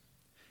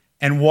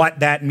and what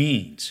that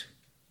means.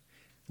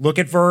 Look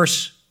at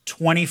verse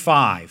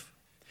 25.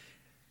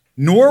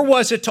 Nor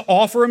was it to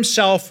offer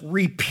himself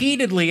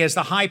repeatedly as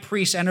the high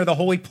priest enter the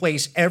holy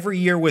place every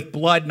year with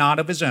blood not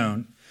of his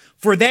own,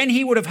 for then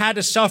he would have had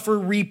to suffer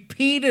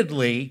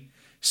repeatedly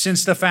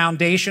since the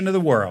foundation of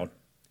the world.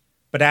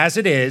 But as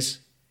it is,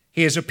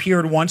 he has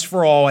appeared once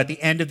for all at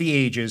the end of the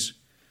ages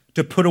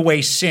to put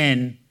away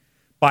sin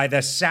by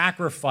the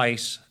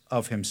sacrifice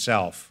of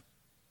himself.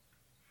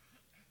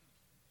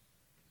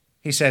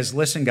 He says,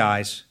 listen,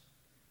 guys,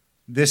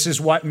 this is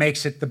what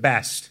makes it the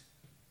best.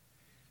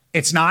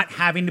 It's not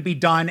having to be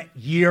done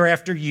year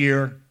after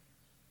year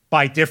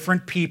by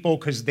different people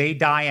because they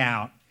die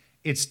out.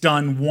 It's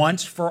done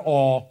once for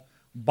all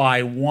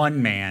by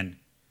one man,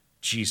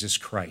 Jesus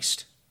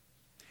Christ.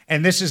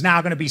 And this is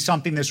now going to be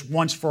something, this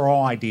once for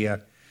all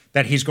idea,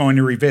 that he's going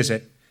to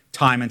revisit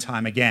time and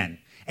time again.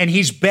 And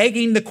he's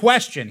begging the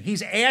question.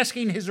 He's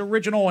asking his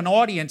original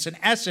audience, in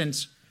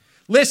essence,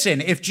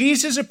 listen, if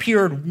Jesus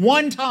appeared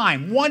one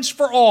time, once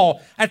for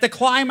all, at the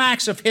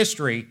climax of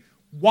history,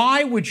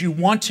 why would you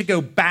want to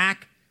go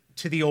back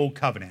to the old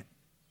covenant?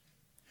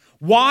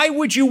 Why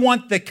would you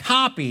want the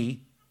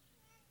copy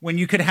when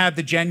you could have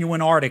the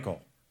genuine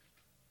article?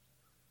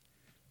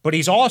 But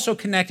he's also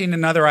connecting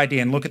another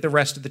idea, and look at the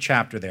rest of the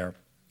chapter there.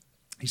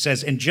 He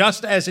says, and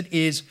just as it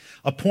is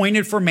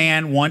appointed for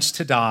man once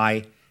to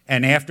die,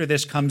 and after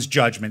this comes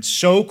judgment,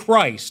 so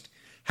Christ,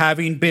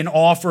 having been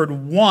offered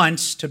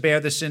once to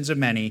bear the sins of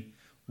many,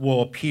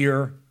 will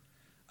appear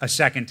a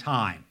second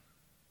time.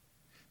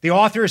 The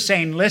author is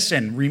saying,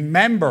 listen,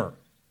 remember,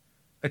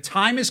 a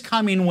time is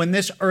coming when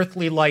this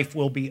earthly life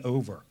will be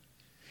over,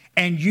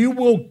 and you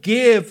will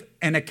give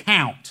an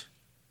account.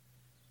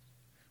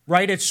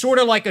 Right? It's sort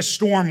of like a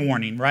storm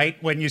warning,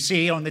 right? When you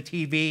see on the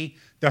TV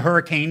the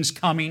hurricane's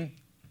coming.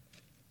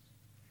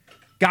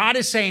 God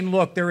is saying,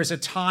 look, there is a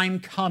time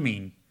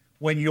coming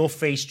when you'll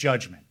face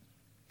judgment.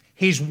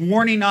 He's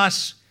warning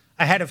us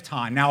ahead of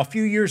time. Now, a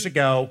few years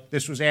ago,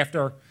 this was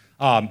after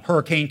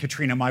Hurricane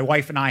Katrina, my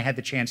wife and I had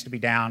the chance to be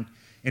down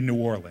in New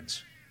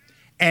Orleans.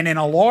 And in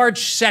a large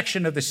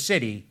section of the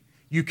city,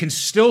 you can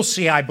still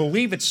see, I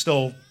believe it's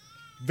still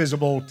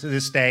visible to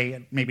this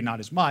day, maybe not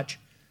as much,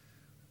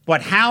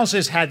 but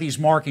houses had these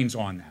markings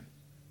on them.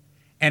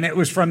 And it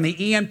was from the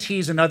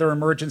EMTs and other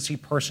emergency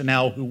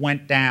personnel who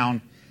went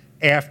down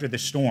after the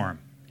storm.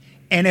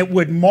 And it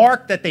would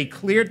mark that they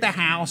cleared the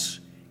house,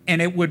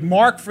 and it would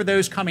mark for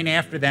those coming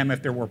after them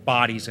if there were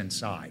bodies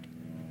inside.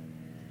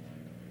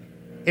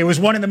 It was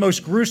one of the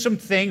most gruesome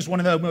things,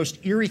 one of the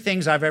most eerie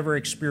things I've ever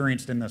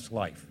experienced in this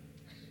life.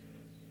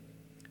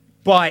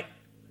 But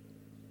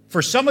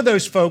for some of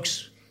those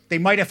folks, they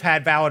might have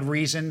had valid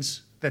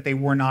reasons that they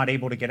were not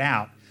able to get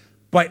out.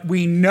 But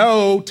we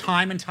know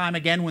time and time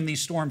again when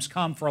these storms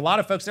come, for a lot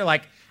of folks, they're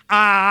like,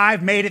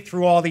 I've made it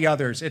through all the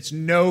others. It's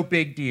no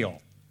big deal.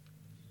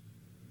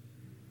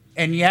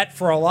 And yet,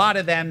 for a lot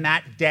of them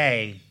that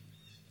day,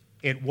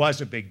 it was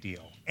a big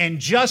deal. And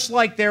just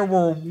like there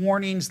were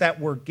warnings that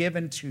were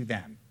given to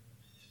them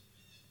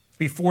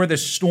before the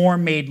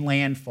storm made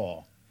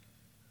landfall,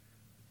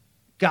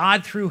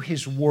 God, through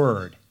his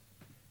word,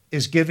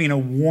 is giving a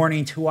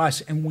warning to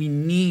us, and we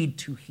need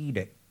to heed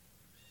it.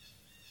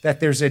 That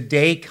there's a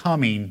day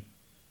coming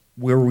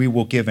where we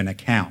will give an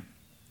account.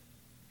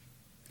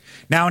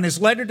 Now, in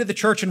his letter to the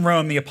church in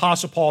Rome, the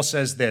Apostle Paul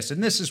says this,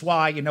 and this is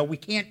why, we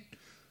can't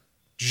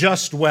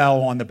just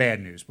dwell on the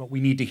bad news, but we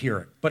need to hear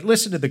it. But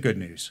listen to the good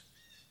news.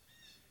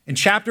 In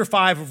chapter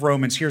 5 of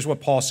Romans, here's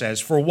what Paul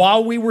says, for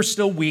while we were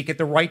still weak at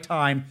the right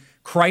time,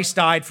 Christ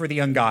died for the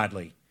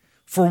ungodly.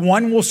 For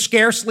one will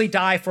scarcely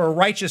die for a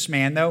righteous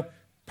man, though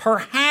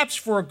perhaps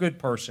for a good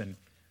person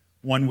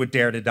one would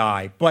dare to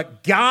die.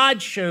 But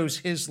God shows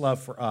his love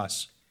for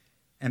us,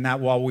 and that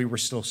while we were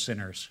still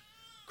sinners,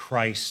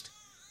 Christ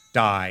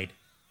died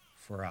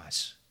for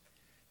us.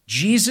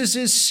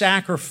 Jesus'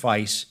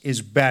 sacrifice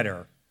is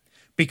better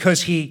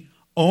because he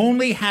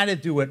only had to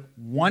do it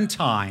one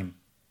time,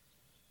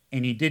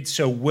 and he did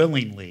so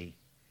willingly,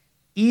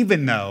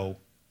 even though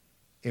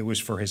it was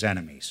for his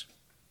enemies.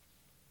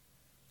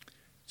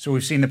 So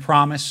we've seen the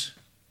promise,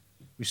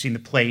 we've seen the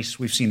place,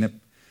 we've seen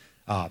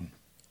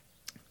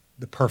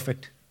the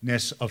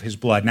perfectness of his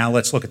blood. Now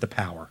let's look at the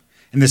power.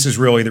 And this is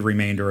really the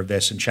remainder of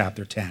this in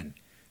chapter 10.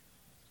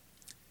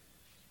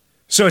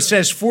 So it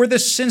says,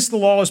 since the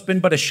law has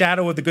been but a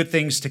shadow of the good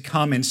things to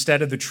come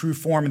instead of the true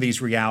form of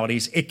these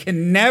realities, it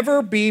can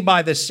never be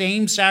by the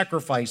same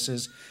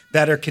sacrifices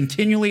that are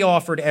continually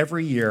offered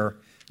every year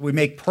that we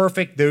make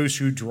perfect those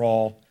who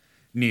draw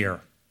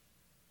near.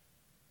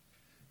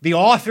 The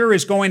author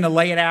is going to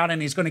lay it out, and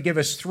he's going to give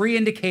us 3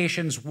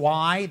 indications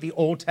why the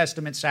Old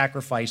Testament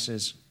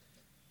sacrifices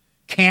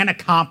can't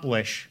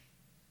accomplish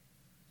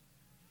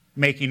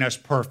making us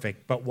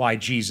perfect, but why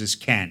Jesus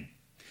can.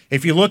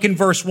 If you look in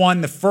verse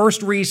 1, the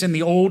first reason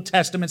the Old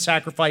Testament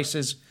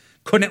sacrifices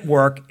couldn't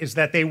work is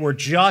that they were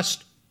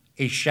just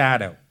a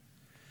shadow.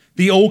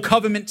 The Old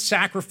Covenant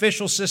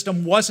sacrificial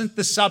system wasn't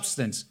the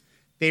substance.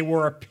 They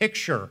were a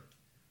picture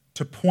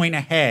to point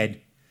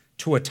ahead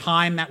to a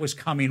time that was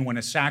coming when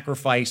a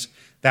sacrifice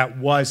that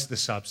was the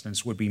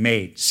substance would be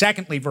made.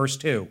 Secondly, verse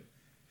 2,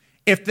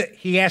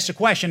 he asks a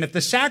question, if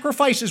the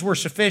sacrifices were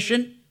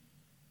sufficient,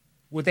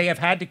 would they have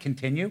had to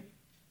continue?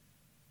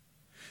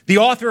 The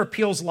author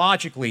appeals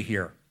logically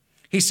here.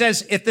 He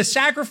says, if the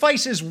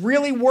sacrifices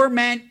really were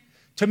meant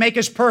to make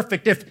us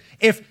perfect,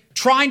 if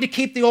trying to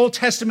keep the Old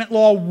Testament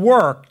law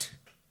worked,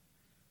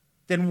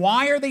 then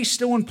why are they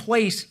still in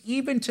place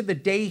even to the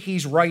day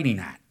he's writing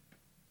at?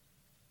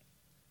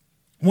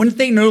 Wouldn't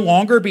they no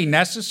longer be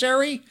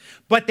necessary?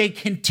 But they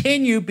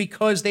continue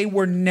because they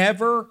were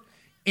never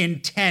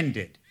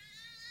intended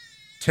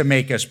to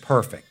make us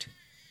perfect.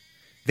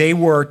 They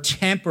were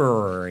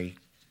temporary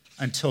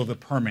until the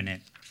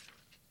permanent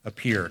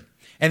appeared.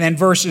 And then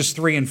verses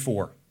 3 and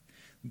 4.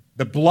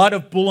 The blood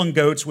of bull and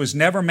goats was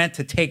never meant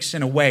to take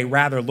sin away.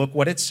 Rather, look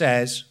what it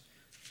says.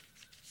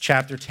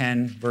 Chapter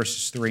 10,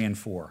 verses 3 and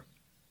 4.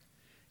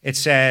 It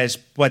says,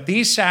 but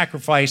these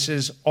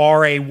sacrifices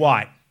are a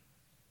what?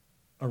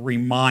 A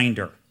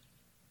reminder.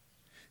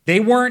 They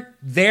weren't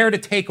there to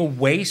take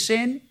away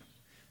sin.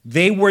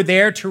 They were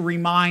there to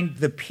remind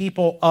the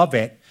people of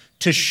it,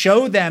 to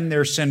show them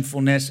their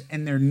sinfulness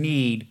and their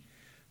need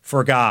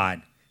for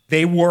God.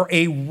 They were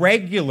a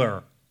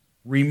regular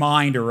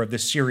reminder of the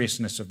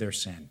seriousness of their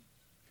sin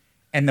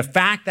and the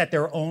fact that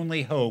their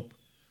only hope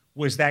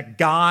was that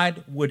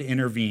God would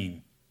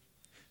intervene.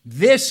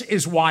 This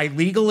is why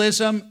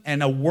legalism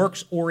and a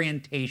works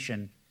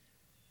orientation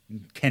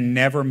can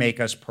never make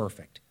us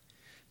perfect,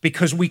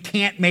 because we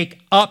can't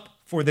make up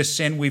for the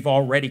sin we've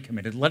already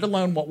committed, let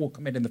alone what we'll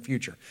commit in the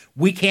future.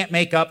 We can't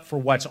make up for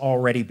what's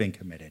already been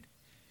committed,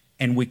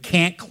 and we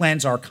can't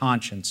cleanse our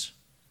conscience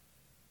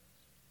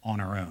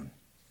on our own.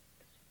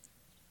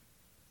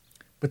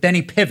 But then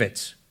he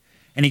pivots,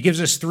 and he gives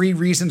us 3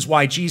 reasons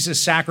why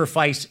Jesus'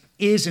 sacrifice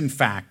is, in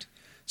fact,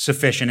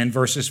 sufficient in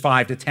verses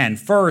 5 to 10.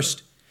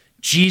 First,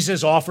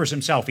 Jesus offers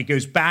himself. He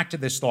goes back to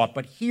this thought,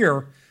 but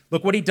here,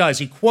 look what he does.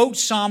 He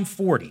quotes Psalm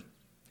 40,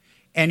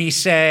 and he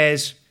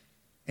says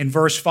in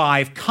verse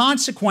 5,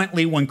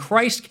 consequently, when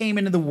Christ came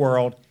into the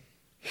world,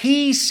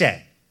 he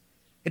said,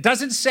 it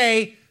doesn't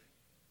say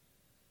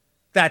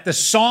that the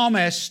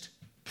psalmist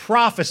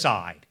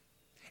prophesied.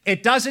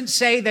 It doesn't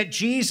say that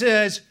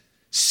Jesus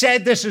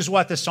said this is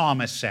what the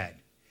psalmist said.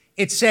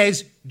 It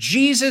says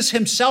Jesus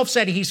himself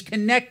said. He's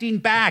connecting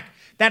back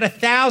that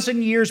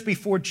 1,000 years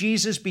before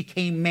Jesus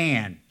became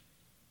man,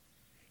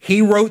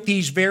 he wrote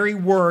these very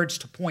words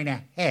to point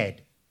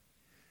ahead.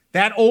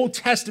 That Old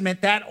Testament,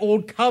 that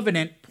Old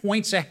Covenant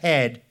points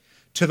ahead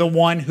to the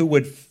one who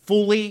would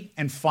fully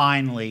and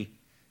finally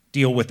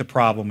deal with the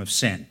problem of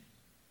sin.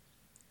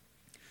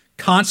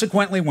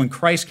 Consequently, when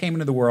Christ came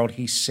into the world,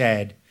 he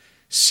said,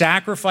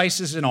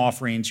 sacrifices and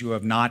offerings you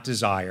have not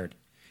desired.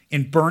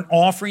 In burnt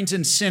offerings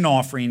and sin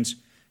offerings,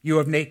 you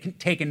have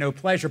taken no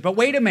pleasure. But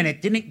wait a minute,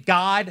 didn't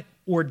God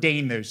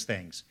ordain those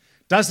things?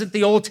 Doesn't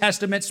the Old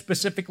Testament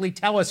specifically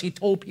tell us he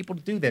told people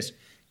to do this?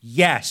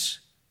 Yes.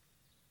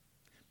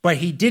 But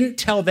he didn't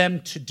tell them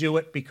to do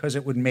it because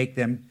it would make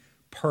them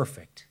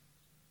perfect.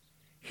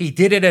 He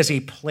did it as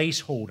a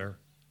placeholder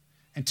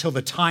until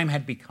the time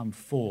had become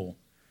full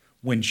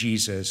when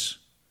Jesus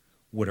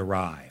would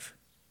arrive.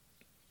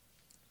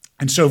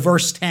 And so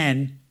verse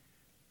 10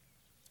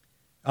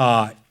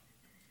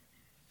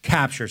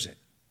 captures it.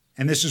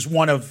 And this is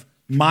one of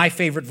my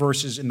favorite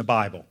verses in the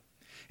Bible.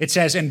 It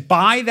says, and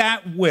by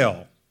that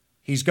will,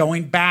 he's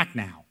going back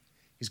now.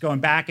 He's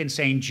going back and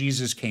saying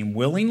Jesus came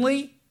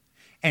willingly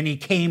and he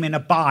came in a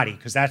body,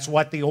 because that's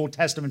what the Old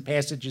Testament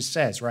passages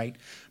says, right?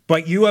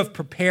 But you have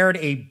prepared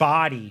a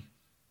body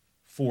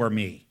for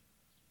me.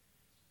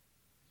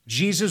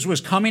 Jesus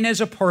was coming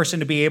as a person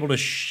to be able to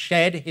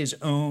shed his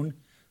own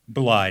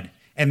blood.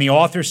 And the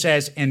author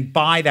says, and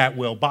by that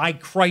will, by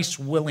Christ's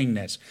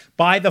willingness,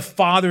 by the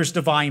Father's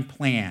divine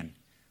plan,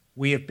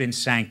 we have been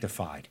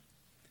sanctified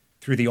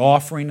through the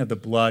offering of the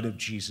blood of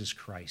Jesus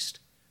Christ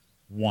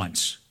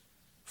once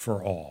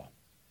for all.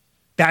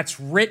 That's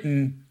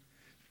written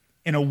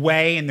in a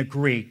way in the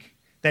Greek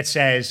that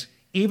says,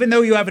 even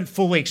though you haven't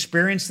fully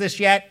experienced this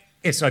yet,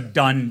 it's a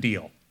done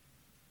deal.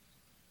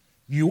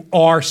 You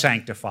are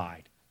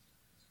sanctified.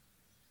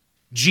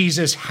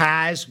 Jesus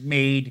has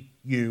made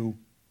you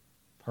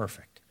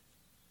perfect.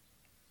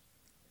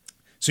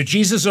 So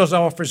Jesus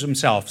offers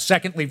himself.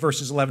 Secondly,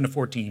 verses 11 to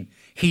 14,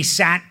 he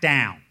sat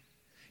down.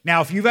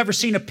 Now, if you've ever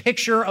seen a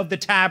picture of the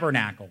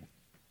tabernacle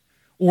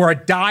or a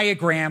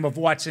diagram of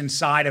what's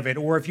inside of it,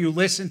 or if you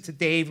listened to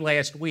Dave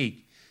last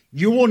week,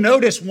 you will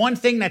notice one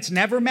thing that's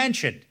never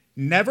mentioned,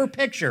 never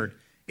pictured,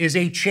 is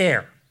a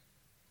chair.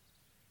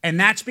 And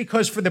that's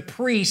because for the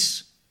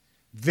priests,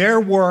 their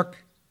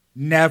work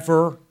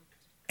never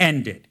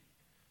ended.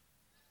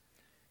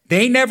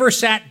 They never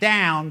sat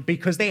down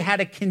because they had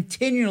to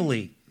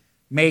continually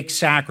make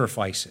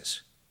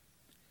sacrifices.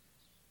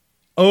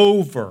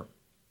 Over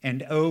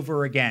and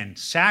over again.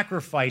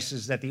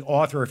 Sacrifices that the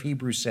author of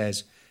Hebrews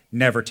says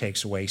never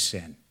takes away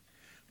sin.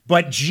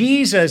 But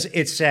Jesus,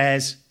 it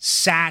says,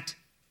 sat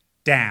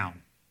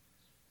down.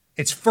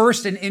 It's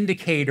first an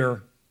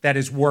indicator that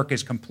his work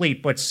is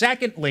complete. But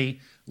secondly,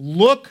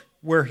 look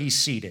where he's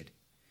seated.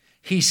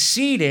 He's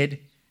seated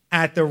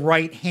at the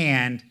right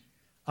hand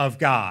of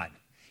God.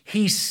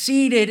 He's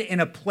seated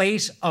in a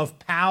place of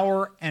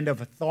power and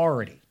of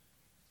authority.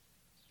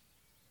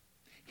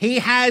 He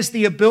has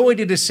the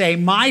ability to say,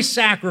 my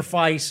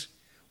sacrifice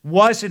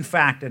was in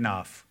fact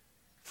enough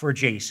for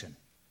Jason.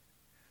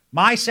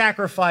 My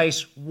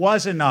sacrifice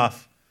was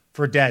enough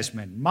for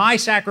Desmond. My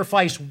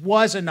sacrifice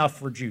was enough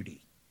for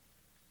Judy.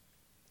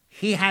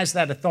 He has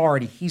that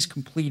authority. He's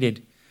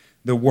completed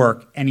the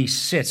work, and he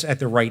sits at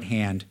the right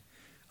hand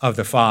of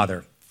the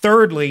Father.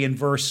 Thirdly, in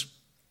verse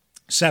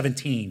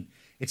 17,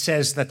 it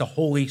says that the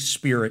Holy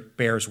Spirit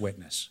bears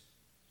witness.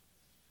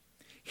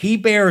 He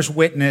bears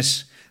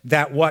witness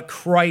that what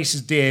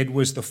Christ did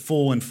was the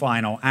full and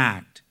final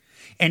act.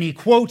 And he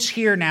quotes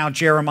here now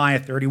Jeremiah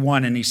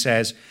 31, and he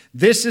says,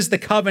 this is the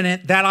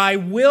covenant that I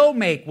will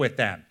make with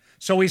them.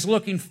 So he's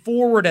looking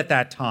forward at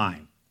that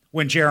time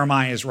when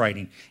Jeremiah is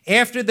writing.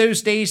 After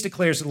those days,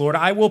 declares the Lord,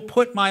 I will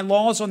put my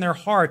laws on their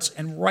hearts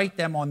and write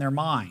them on their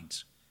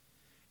minds.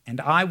 And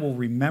I will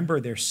remember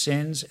their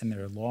sins and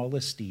their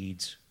lawless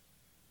deeds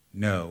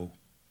no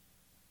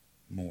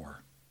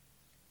more.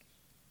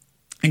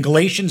 In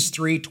Galatians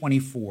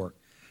 3:24,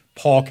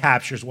 Paul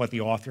captures what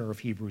the author of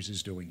Hebrews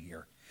is doing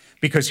here.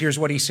 Because here's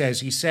what he says.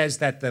 He says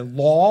that the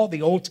law,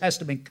 the Old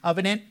Testament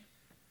covenant,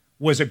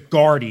 was a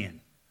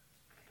guardian.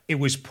 It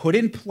was put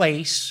in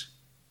place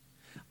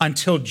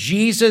until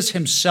Jesus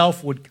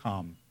himself would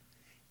come,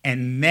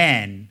 and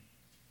then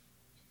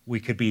we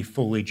could be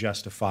fully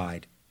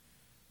justified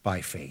by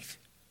faith.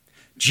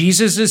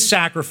 Jesus'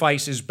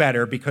 sacrifice is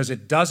better because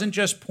it doesn't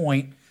just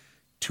point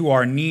to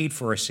our need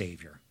for a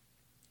Savior,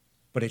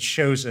 but it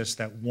shows us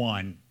that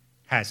one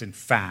has in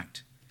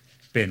fact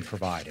been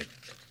provided.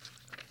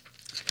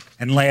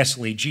 And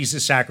lastly,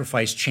 Jesus'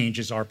 sacrifice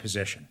changes our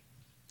position.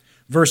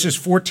 Verses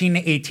 14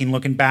 to 18,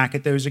 looking back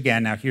at those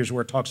again. Now here's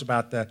where it talks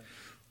about the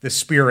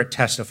Spirit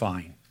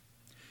testifying.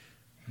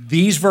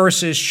 These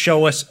verses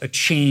show us a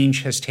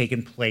change has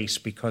taken place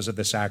because of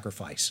the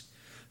sacrifice.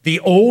 The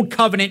old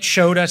covenant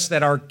showed us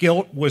that our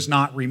guilt was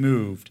not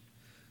removed.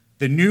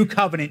 The new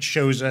covenant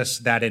shows us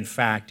that in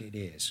fact it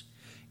is.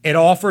 It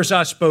offers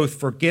us both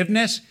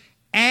forgiveness,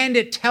 and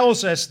it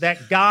tells us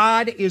that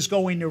God is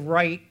going to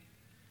write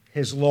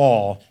his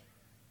law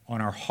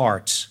on our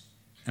hearts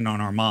and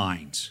on our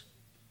minds.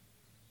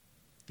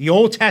 The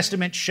Old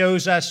Testament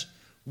shows us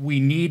we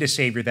need a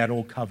Savior, that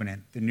old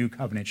covenant. The new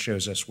covenant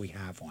shows us we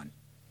have one.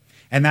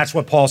 And that's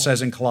what Paul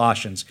says in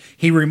Colossians.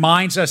 He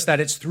reminds us that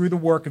it's through the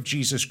work of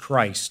Jesus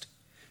Christ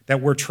that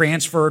we're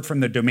transferred from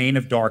the domain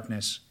of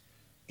darkness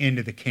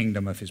into the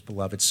kingdom of his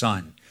beloved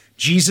Son.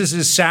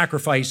 Jesus'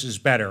 sacrifice is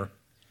better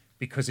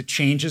because it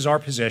changes our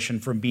position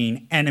from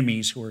being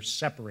enemies who are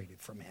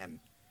separated from him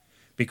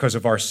because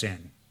of our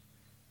sin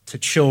to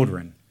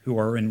children who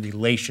are in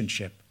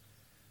relationship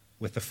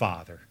with the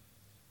Father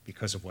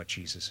because of what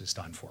Jesus has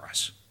done for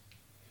us.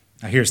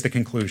 Now here's the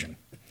conclusion.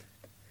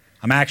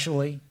 I'm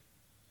actually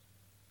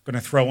going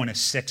to throw in a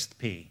sixth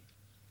P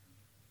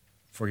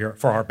for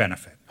our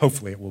benefit.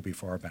 Hopefully it will be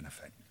for our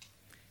benefit.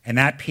 And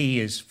that P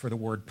is for the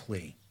word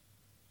plea.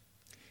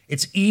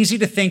 It's easy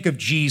to think of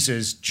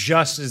Jesus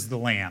just as the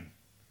Lamb,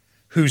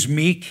 who's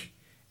meek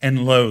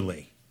and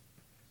lowly.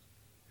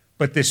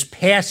 But this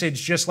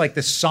passage, just like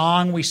the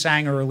song we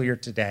sang earlier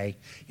today,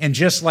 and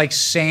just like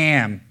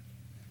Sam,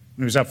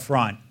 who was up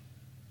front,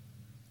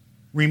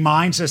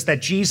 reminds us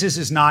that Jesus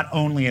is not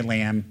only a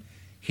lamb,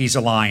 he's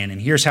a lion.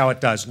 And here's how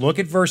it does. Look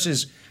at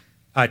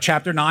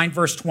chapter 9,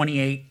 verse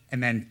 28,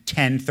 and then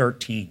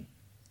 10:13.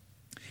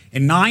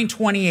 In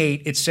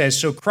 9:28, it says,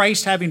 so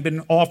Christ, having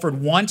been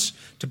offered once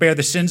to bear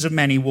the sins of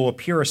many, will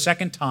appear a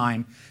second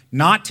time,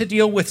 not to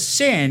deal with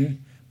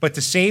sin, but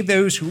to save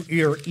those who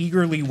are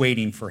eagerly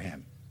waiting for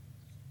him.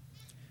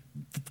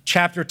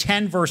 Chapter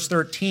 10, verse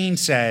 13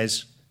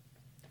 says,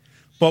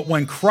 but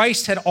when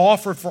Christ had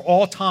offered for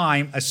all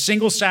time a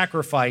single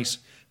sacrifice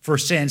for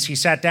sins, he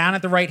sat down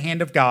at the right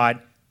hand of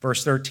God,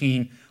 verse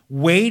 13,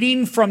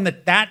 waiting from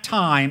that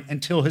time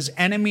until his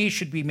enemies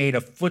should be made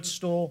a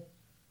footstool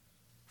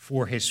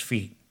for his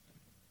feet.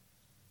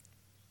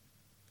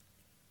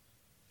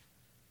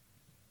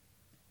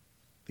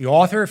 The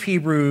author of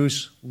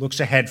Hebrews looks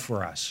ahead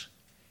for us,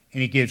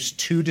 and he gives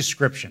two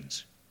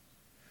descriptions.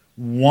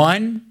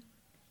 One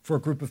for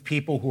a group of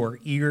people who are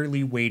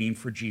eagerly waiting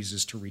for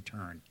Jesus to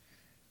return.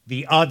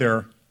 The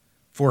other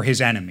for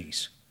his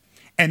enemies.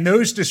 And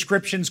those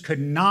descriptions could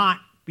not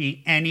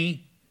be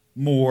any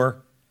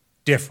more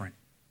different.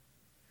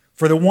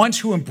 For the ones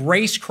who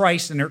embrace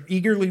Christ and are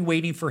eagerly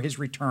waiting for his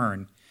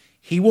return,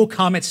 he will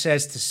come, it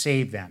says, to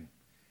save them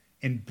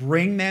and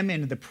bring them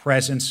into the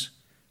presence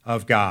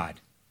of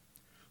God.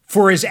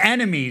 For his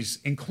enemies,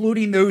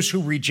 including those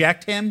who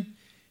reject him,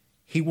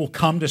 he will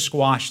come to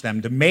squash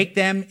them, to make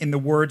them, in the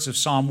words of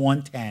Psalm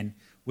 110,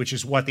 which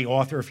is what the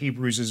author of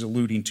Hebrews is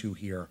alluding to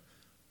here,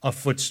 a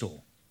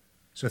footstool.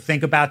 So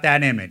think about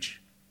that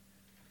image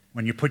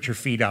when you put your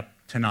feet up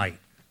tonight.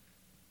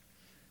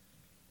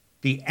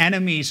 The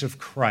enemies of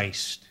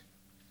Christ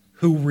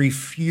who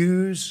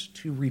refuse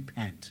to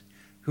repent,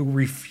 who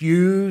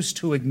refuse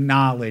to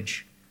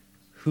acknowledge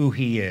who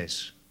he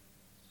is.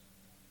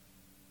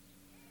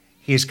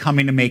 He is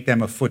coming to make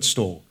them a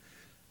footstool.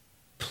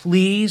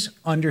 Please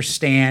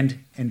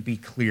understand and be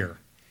clear.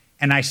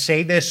 And I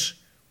say this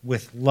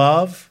with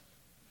love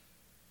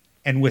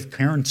and with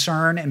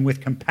concern and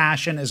with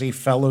compassion as a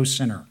fellow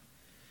sinner.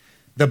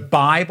 The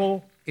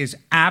Bible is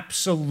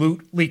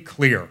absolutely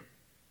clear.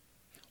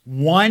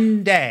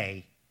 One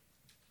day,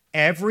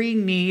 every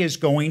knee is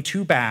going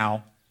to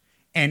bow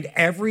and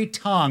every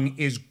tongue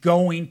is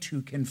going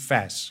to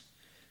confess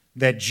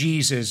that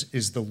Jesus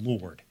is the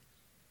Lord,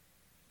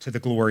 to the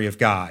glory of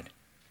God.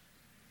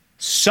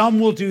 Some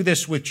will do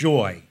this with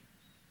joy.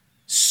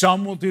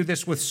 Some will do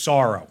this with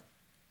sorrow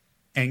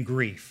and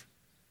grief,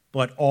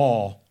 but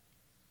all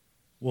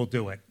will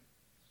do it.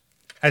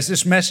 As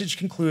this message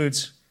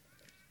concludes,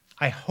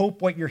 I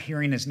hope what you're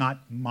hearing is not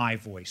my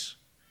voice,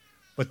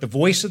 but the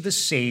voice of the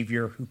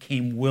Savior who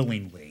came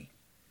willingly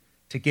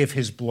to give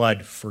his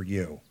blood for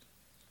you.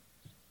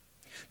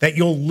 That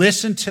you'll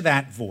listen to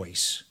that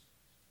voice,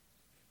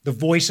 the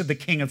voice of the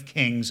King of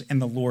Kings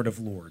and the Lord of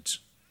Lords.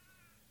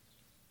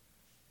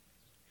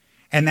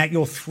 And that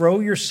you'll throw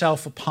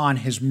yourself upon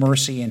his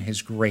mercy and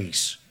his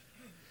grace,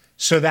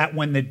 so that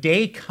when the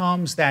day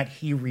comes that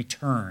he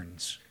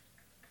returns,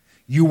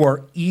 you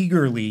are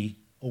eagerly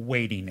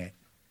awaiting it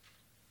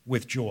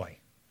with joy.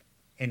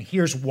 And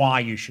here's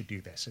why you should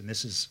do this, and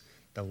this is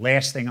the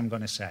last thing I'm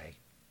going to say.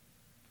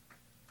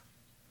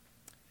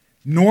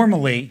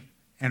 Normally,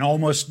 and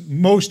almost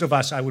most of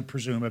us, I would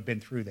presume, have been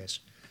through this,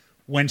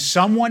 when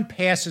someone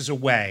passes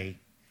away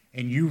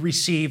and you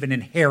receive an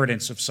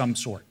inheritance of some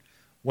sort,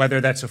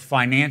 whether that's a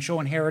financial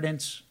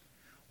inheritance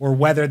or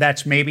whether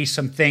that's maybe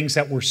some things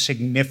that were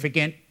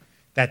significant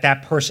that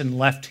that person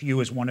left to you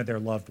as one of their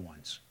loved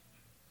ones.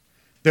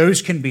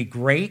 Those can be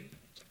great,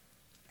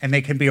 and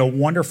they can be a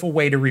wonderful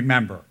way to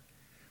remember.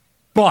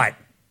 But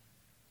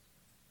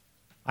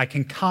I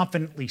can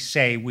confidently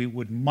say we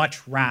would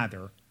much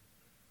rather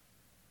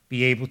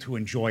be able to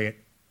enjoy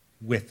it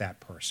with that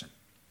person.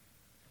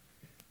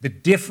 The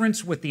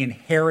difference with the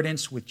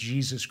inheritance with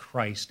Jesus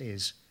Christ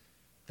is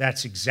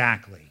that's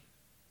exactly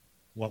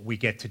what we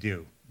get to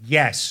do.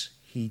 Yes,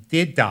 he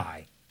did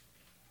die,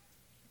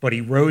 but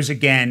he rose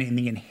again, and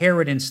the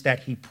inheritance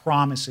that he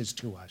promises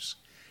to us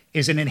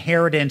is an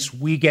inheritance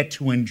we get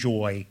to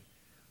enjoy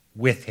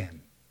with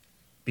him,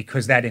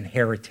 because that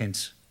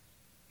inheritance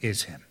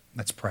is him.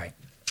 Let's pray.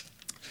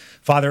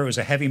 Father, it was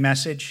a heavy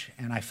message,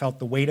 and I felt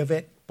the weight of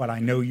it, but I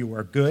know you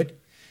are good.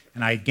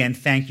 And I again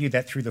thank you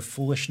that through the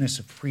foolishness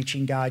of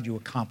preaching, God, you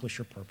accomplish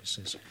your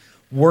purposes.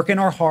 Work in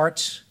our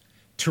hearts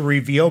to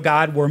reveal,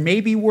 God, where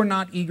maybe we're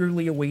not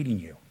eagerly awaiting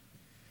you.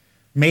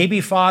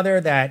 Maybe,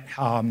 Father, that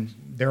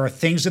there are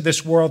things of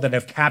this world that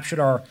have captured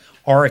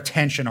our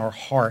attention, our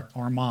heart,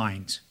 our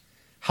minds.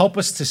 Help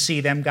us to see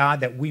them, God,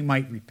 that we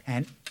might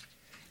repent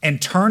and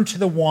turn to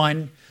the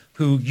one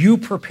who you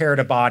prepared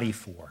a body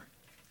for,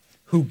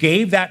 who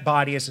gave that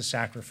body as a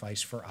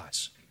sacrifice for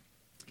us.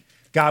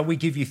 God, we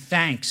give you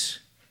thanks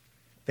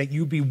that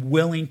you be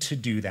willing to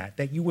do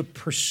that you would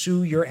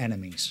pursue your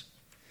enemies,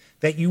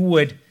 that you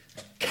would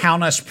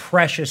count us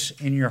precious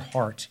in your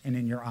heart and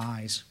in your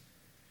eyes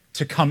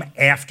to come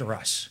after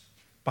us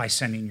by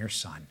sending your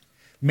Son.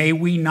 May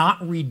we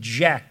not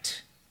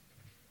reject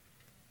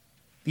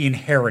the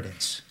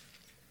inheritance,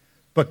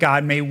 but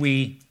God, may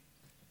we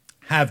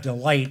have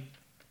delight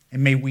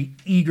and may we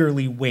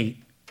eagerly wait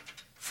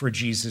for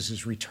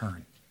Jesus'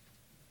 return.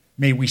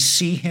 May we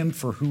see him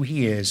for who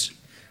he is,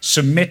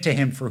 submit to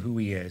him for who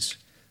he is,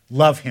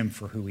 love him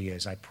for who he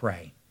is, I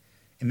pray.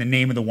 In the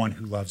name of the one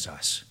who loves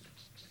us.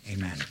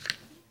 Amen.